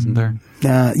smile, isn't there?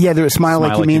 There was Smile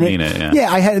Like You Mean It.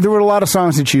 Yeah, there were a lot of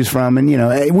songs to choose from, and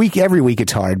every week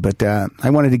it's hard, but I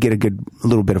wanted to get a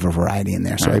little bit of a variety in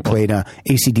there, so I played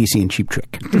AC/DC and Cheap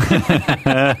Trick,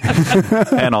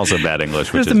 and also Bad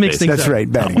English, which is basic. That's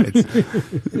right, Bad English.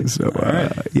 So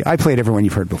I played everyone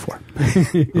you've heard before.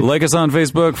 Like us on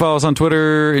Facebook, follow us on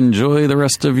Twitter. Enjoy the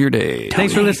rest of your day.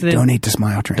 Thanks for listening. Donate to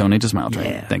Smile Train. Donate to Smile Train.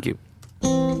 Yeah. Thank you.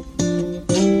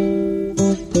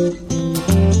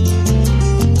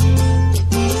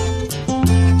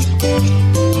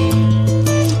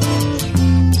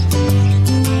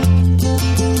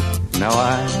 Now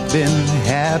I've been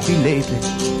happy lately,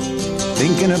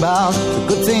 thinking about the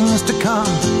good things to come,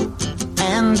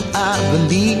 and I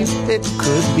believe it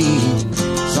could be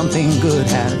something good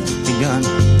has begun.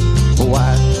 Oh,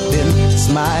 I've been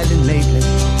smiling lately,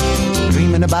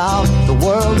 dreaming about the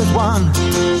world as one,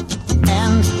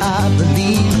 and I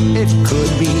believe it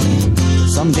could be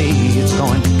someday it's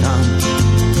going to come.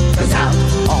 'Cause out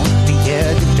on the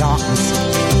edge of darkness,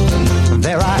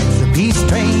 there rides a peace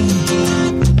train.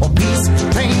 Oh, peace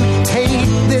train, take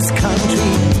this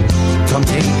country, come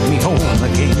take me home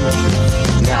again.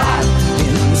 Now I've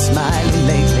been smiling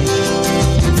lately,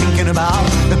 thinking about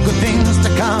the good things to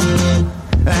come,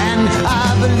 and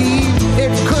I believe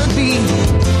it could be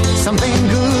something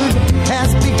good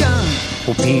has begun.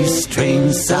 Peace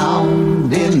train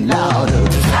sounding louder.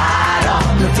 Ride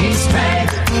on the peace train.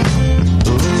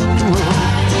 Ooh.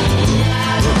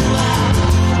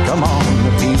 Come on,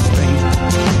 the peace train.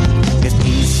 The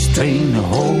peace train,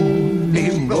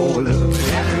 holy roller.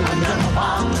 Everyone jump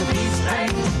on the peace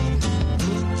train.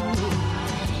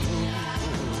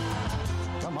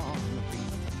 Come on, the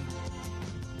peace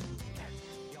train.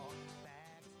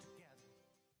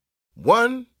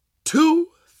 1, 2,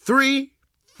 3,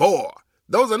 4.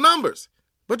 Those are numbers,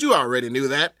 but you already knew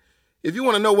that. If you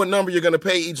want to know what number you're going to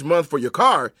pay each month for your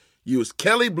car, use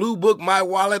Kelley Blue Book My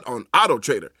Wallet on Auto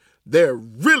Trader. They're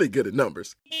really good at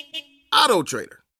numbers. Auto Trader.